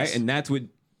weapon, right? Yes. And that's what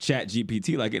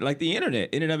ChatGPT, like the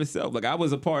internet in and of itself. Like, I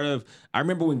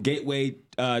remember when Gateway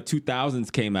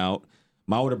 2000s came out.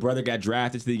 My older brother got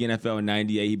drafted to the NFL in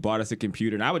 '98. He bought us a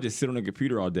computer, and I would just sit on the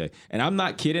computer all day. And I'm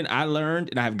not kidding. I learned,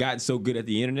 and I've gotten so good at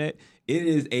the internet. It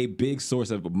is a big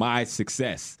source of my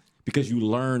success because you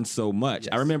learn so much. Yes.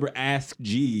 I remember Ask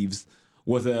Jeeves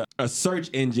was a search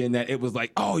engine that it was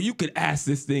like, oh, you could ask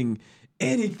this thing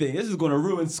anything. This is going to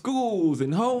ruin schools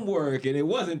and homework. And it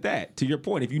wasn't that. To your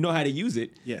point, if you know how to use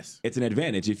it, yes, it's an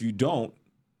advantage. If you don't,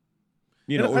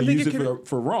 or use it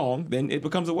for wrong, then it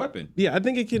becomes a weapon. Yeah, I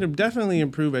think it can definitely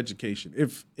improve education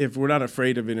if we're not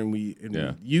afraid of it and we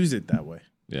use it that way.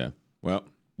 Yeah. Well,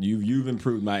 you've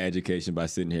improved my education by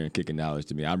sitting here and kicking knowledge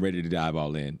to me. I'm ready to dive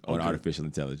all in on artificial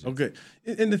intelligence. Okay.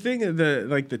 And the thing,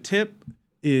 the tip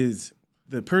is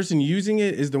the person using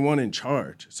it is the one in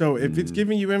charge. So if it's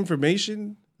giving you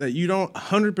information that you don't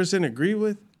 100% agree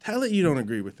with, tell it you don't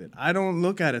agree with it. I don't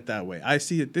look at it that way. I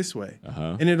see it this way.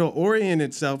 And it'll orient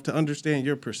itself to understand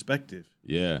your perspective.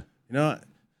 Yeah. You know,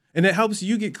 and it helps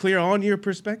you get clear on your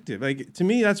perspective. Like, to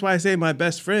me, that's why I say my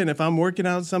best friend, if I'm working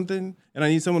out something and I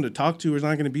need someone to talk to who's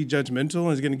not going to be judgmental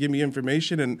and is going to give me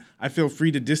information and I feel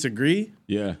free to disagree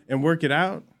and work it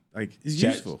out, like, it's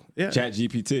useful. Yeah.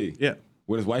 ChatGPT. Yeah.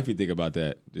 What does wifey think about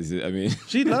that?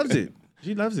 She loves it.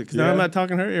 She loves it because now I'm not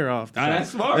talking her ear off.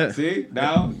 That's smart. Yeah. See,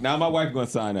 now my wife's gonna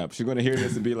sign up. She's gonna hear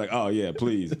this and be like, "Oh yeah,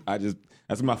 please."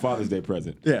 That's my Father's Day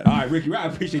present. Yeah. All right, Ricky, I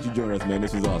appreciate you joining us, man.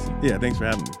 This was awesome. Yeah, thanks for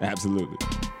having me. Absolutely.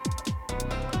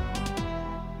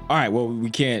 All right, well, we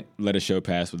can't let a show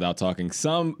pass without talking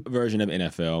some version of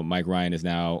NFL. Mike Ryan is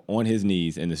now on his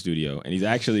knees in the studio, and he's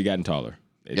actually gotten taller.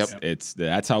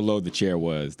 That's how low the chair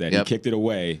was that he kicked it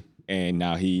away. And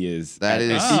now he is equal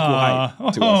height to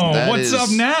us. Now. What's up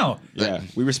now? Yeah,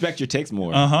 we respect your takes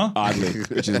more, oddly,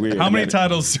 which is weird. How many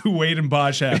titles do Wade and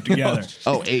Bosch have together?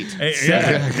 8.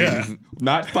 Yeah.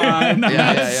 Not 5. not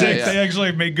 6. They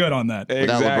actually made good on that.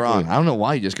 Without LeBron. I don't know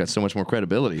why you just got so much more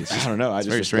credibility. I don't know. I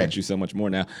just respect you so much more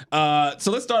now. So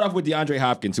let's start off with DeAndre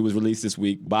Hopkins, who was released this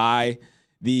week by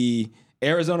the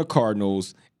Arizona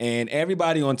Cardinals. And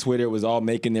everybody on Twitter was all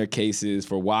making their cases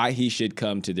for why he should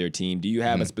come to their team. Do you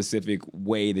have a specific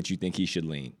way that you think he should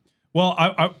lean? Well,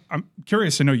 I'm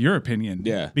curious to know your opinion.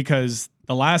 Yeah. Because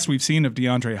the last we've seen of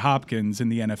DeAndre Hopkins in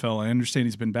the NFL, I understand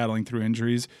he's been battling through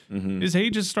injuries. His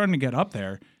age is starting to get up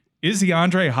there. Is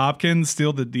DeAndre Hopkins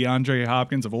still the DeAndre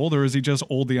Hopkins of old, or is he just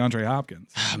old DeAndre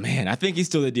Hopkins? Oh, man, I think he's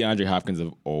still the DeAndre Hopkins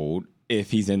of old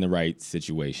if he's in the right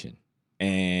situation.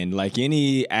 And like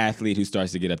any athlete who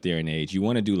starts to get up there in age, you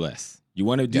want to do less. You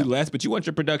want to do less, but you want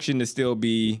your production to still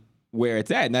be where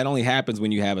it's at. And that only happens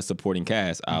when you have a supporting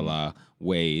cast, a la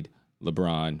Wade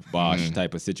LeBron, Bosh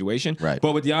type of situation. Right.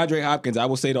 But with DeAndre Hopkins, I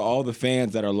will say to all the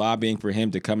fans that are lobbying for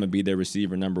him to come and be their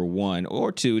receiver number 1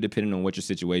 or 2, depending on what your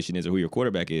situation is or who your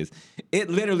quarterback is, it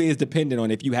literally is dependent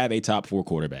on if you have a top 4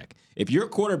 quarterback. If your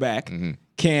quarterback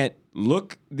can't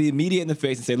look the media in the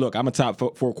face and say, look, I'm a top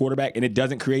 4 quarterback, and it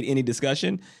doesn't create any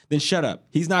discussion, then shut up.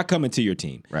 He's not coming to your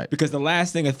team. Right. Because the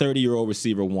last thing a 30-year-old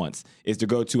receiver wants is to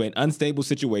go to an unstable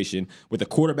situation with a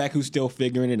quarterback who's still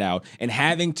figuring it out and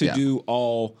having to do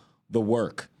all the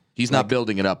work. He's not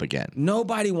building it up again.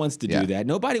 Nobody wants to do that.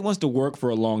 Nobody wants to work for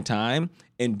a long time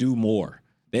and do more.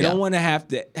 They don't want to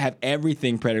have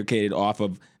everything predicated off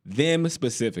of them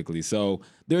specifically. So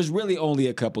there's really only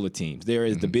a couple of teams. There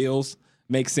is the Bills,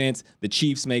 makes sense. The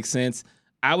Chiefs make sense.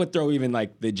 I would throw even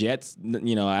like the Jets.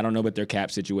 I don't know what their cap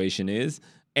situation is.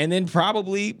 And then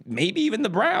probably maybe even the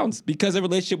Browns because of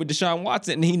relationship with Deshaun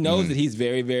Watson. And he knows that he's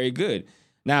very, very good.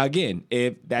 Now, again,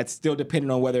 if that's still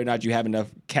dependent on whether or not you have enough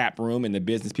cap room and the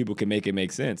business people can make it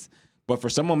make sense. But for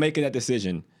someone making that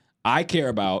decision, I care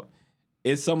about,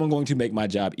 is someone going to make my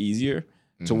job easier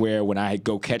to where when I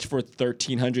go catch for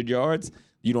 1,300 yards,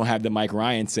 you don't have the Mike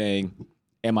Ryan saying,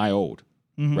 am I old,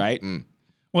 right?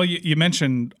 Well, you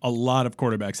mentioned a lot of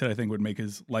quarterbacks that I think would make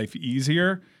his life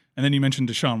easier. And then you mentioned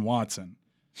Deshaun Watson.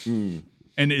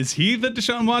 And is he the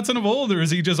Deshaun Watson of old, or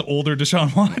is he just older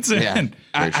Deshaun Watson? Yeah,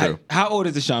 very true. How old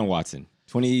is Deshaun Watson?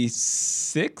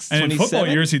 26, and 27? in football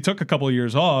years, he took a couple of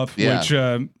years off, which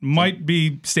might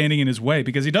be standing in his way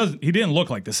because he didn't look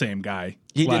like the same guy.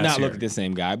 He did not year. look like the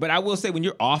same guy. But I will say, when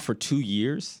you're off for 2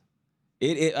 years,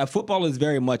 football is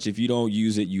very much if you don't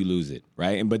use it, you lose it,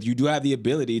 right? But you do have the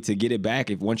ability to get it back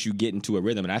once you get into a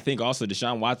rhythm. And I think also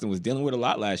Deshaun Watson was dealing with a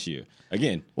lot last year.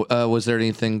 Again, was there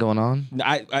anything going on?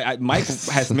 Mike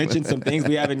has mentioned some things.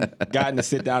 We haven't gotten to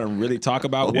sit down and really talk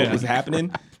about what was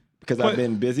happening because I've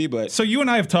been busy. But so you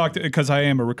and I have talked, because I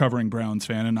am a recovering Browns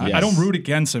fan, and I don't root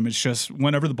against him. It's just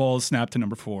whenever the ball is snapped to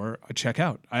number 4, I check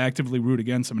out. I actively root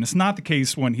against him, and it's not the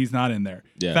case when he's not in there.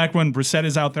 Yeah. In fact, when Brissett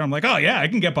is out there, I'm like, oh yeah, I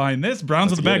can get behind this.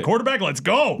 Browns with a bad quarterback, let's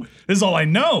go. This is all I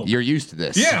know. You're used to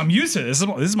this. Yeah, I'm used to this.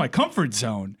 This is my comfort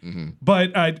zone.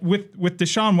 But with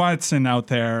Deshaun Watson out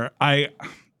there, I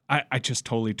just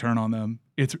totally turn on them.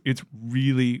 It's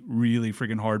really, really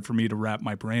freaking hard for me to wrap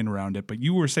my brain around it. But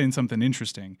you were saying something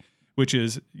interesting, which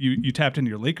is you tapped into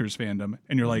your Lakers fandom,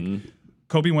 and you're like,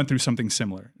 Kobe went through something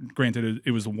similar. Granted,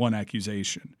 it was one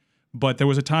accusation. But there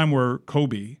was a time where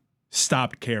Kobe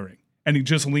stopped caring. And he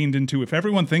just leaned into, if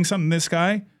everyone thinks I'm this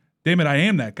guy, damn it, I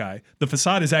am that guy. The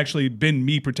facade has actually been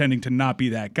me pretending to not be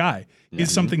that guy. Is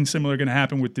something similar going to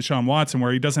happen with Deshaun Watson,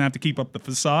 where he doesn't have to keep up the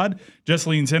facade, just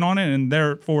leans in on it, and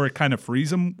therefore it kind of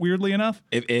frees him, weirdly enough?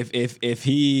 If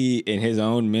he, in his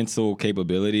own mental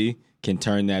capability, can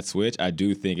turn that switch, I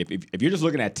do think if you're just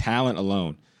looking at talent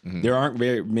alone, there aren't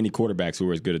very many quarterbacks who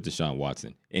are as good as Deshaun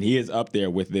Watson. And he is up there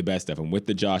with the best of them, with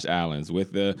the Josh Allens,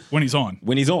 with the... When he's on.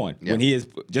 When he is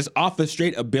just off the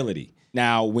straight ability.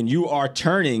 Now, when you are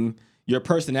turning your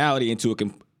personality into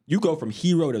you go from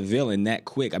hero to villain that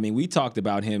quick. I mean, we talked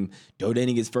about him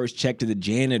donating his first check to the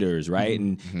janitors, right?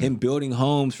 And him building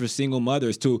homes for single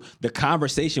mothers, to the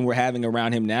conversation we're having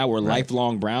around him now where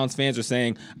lifelong Browns fans are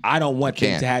saying, I don't want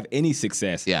him to have any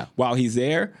success. While he's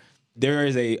there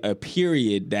is a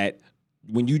period that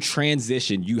when you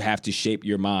transition, you have to shape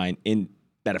your mind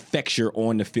that affects your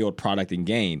on-the-field product and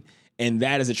game. And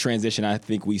that is a transition I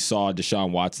think we saw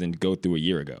Deshaun Watson go through a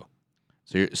year ago.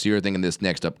 So you're thinking this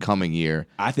next upcoming year?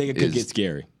 I think it could get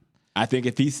scary. I think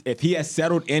if he has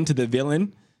settled into the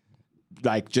villain,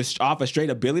 like just off a straight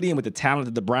ability and with the talent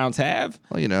that the Browns have,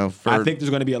 well, I think there's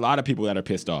going to be a lot of people that are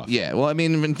pissed off. Yeah, well, I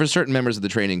mean, for certain members of the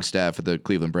training staff at the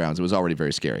Cleveland Browns, it was already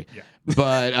very scary. Yeah.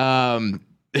 But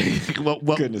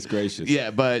well, goodness gracious.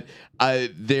 Yeah, but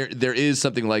there is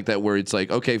something like that where it's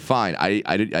like, okay, fine, I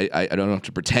don't have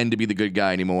to pretend to be the good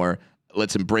guy anymore.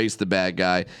 Let's embrace the bad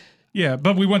guy. Yeah,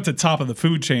 but we went to top of the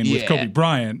food chain with Kobe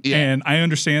Bryant, and I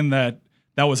understand that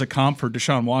was a comp for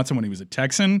Deshaun Watson when he was a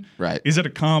Texan. Right. Is it a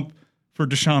comp for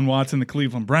Deshaun Watson, the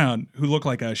Cleveland Brown, who looked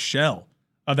like a shell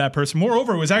of that person?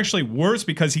 Moreover, it was actually worse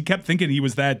because he kept thinking he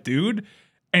was that dude,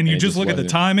 and you just look at the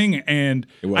timing, and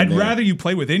I'd rather you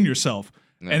play within yourself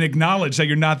and acknowledge that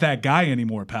you're not that guy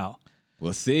anymore, pal.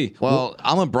 We'll see. Well,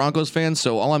 I'm a Broncos fan,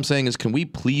 so all I'm saying is, can we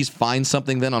please find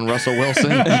something then on Russell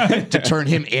Wilson to turn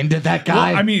him into that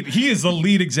guy? Well, I mean, he is the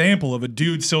lead example of a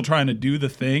dude still trying to do the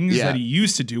things that he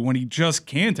used to do when he just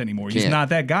can't anymore. He's not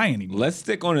that guy anymore. Let's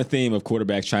stick on the theme of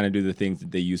quarterbacks trying to do the things that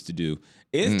they used to do.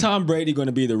 Is Tom Brady going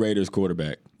to be the Raiders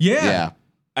quarterback? Yeah.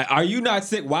 Are you not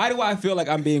sick? Why do I feel like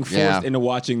I'm being forced into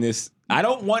watching this? I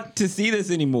don't want to see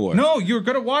this anymore. No, you're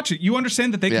going to watch it. You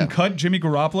understand that they can cut Jimmy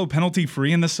Garoppolo penalty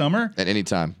free in the summer? At any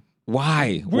time.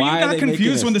 Why? Were Why you are not they making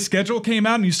confused us- when the schedule came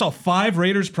out and you saw 5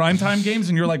 Raiders primetime games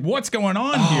and you're like, what's going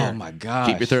on here? Oh my gosh.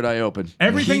 Keep your third eye open.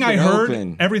 Everything Keep I it heard,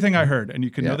 open. and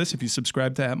you can know this if you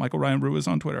subscribe to Michael Ryan Ruiz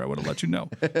on Twitter, I would have let you know.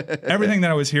 Everything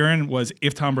that I was hearing was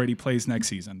if Tom Brady plays next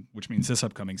season, which means this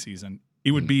upcoming season,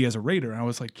 it would be as a Raider. And I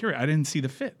was like, curious, I didn't see the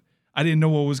fit. I didn't know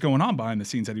what was going on behind the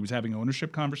scenes, that he was having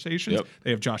ownership conversations. Yep.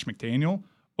 They have Josh McDaniel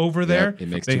over there. It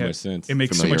makes They too have- much sense. It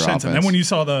makes Familiar so much sense. And then offense. when you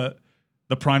saw the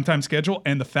primetime schedule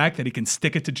and the fact that he can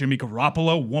stick it to Jimmy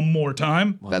Garoppolo one more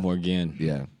time, One more again.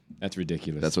 Yeah, That's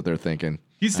ridiculous. that's what they're thinking.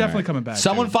 he's definitely coming back.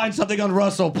 Someone dude. find something on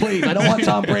Russell, please. I don't want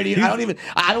Tom Brady. I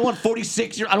don't want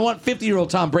 46 I don't want 50-year-old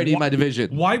Tom Brady in my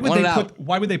division. Why would Want they it out.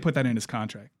 why would they put that in his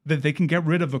contract? That they can get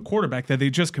rid of a quarterback that they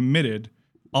just committed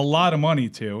a lot of money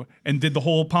to and did the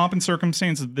whole pomp and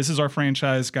circumstance of this is our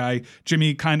franchise guy.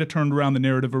 Jimmy kind of turned around the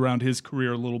narrative around his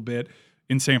career a little bit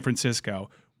in San Francisco.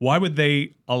 Why would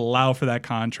they allow for that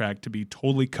contract to be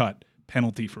totally cut,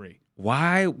 penalty free?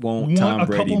 Why won't Tom A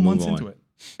Brady couple move months on? into it.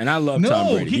 And I love No, Tom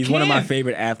Brady. he He's one of my can't.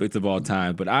 favorite athletes of all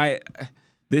time. But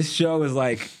this show is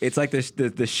like it's like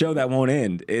the show that won't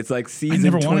end. It's like season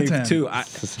never wanted to end. 22.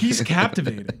 He's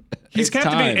captivating. He's It's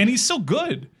captivating, time. and he's still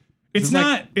good. It's It's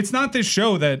not. like- It's not this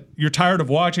show that you're tired of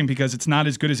watching because it's not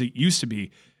as good as it used to be.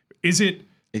 Is it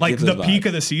like gives the us peak vibes.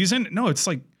 of the season? No, it's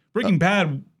like Breaking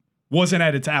Bad wasn't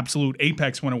at its absolute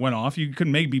apex when it went off. You could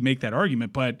maybe make that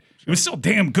argument, but it was still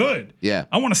damn good. Yeah.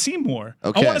 I want to see more.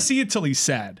 Okay. I want to see it till he's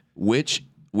sad. Which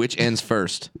ends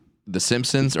first? The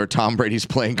Simpsons or Tom Brady's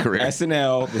playing career?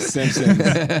 SNL, The Simpsons,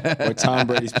 or Tom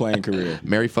Brady's playing career.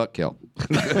 Marry, fuck, kill.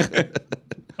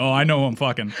 Oh, I know who I'm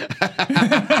fucking.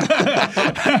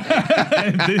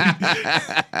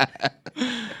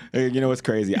 You know what's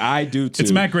crazy? I do too.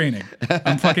 It's Matt Groening.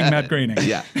 I'm fucking Matt Groening.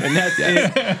 Yeah, And that's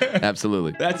it.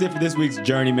 absolutely. That's it for this week's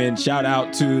Journeyman. Shout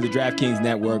out to the DraftKings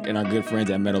Network and our good friends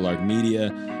at Meadowlark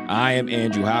Media. I am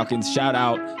Andrew Hawkins. Shout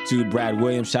out to Brad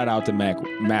Williams. Shout out to Mike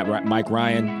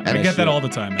Ryan. I get that all the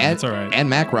time, man. It's all right. And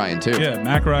Mac Ryan too. Yeah,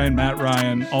 Matt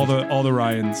Ryan, all the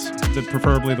Ryans,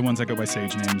 preferably the ones that go by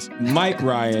stage names. Mike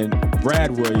Ryan,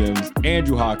 Brad Williams,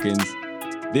 Andrew Hawkins.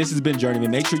 This has been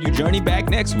Journeyman. Make sure you journey back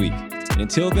next week. And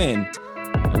until then,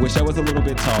 I wish I was a little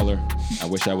bit taller. I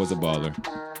wish I was a baller.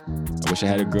 I wish I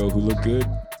had a girl who looked good.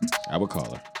 I would call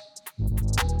her.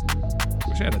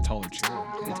 Wish I had a taller chair.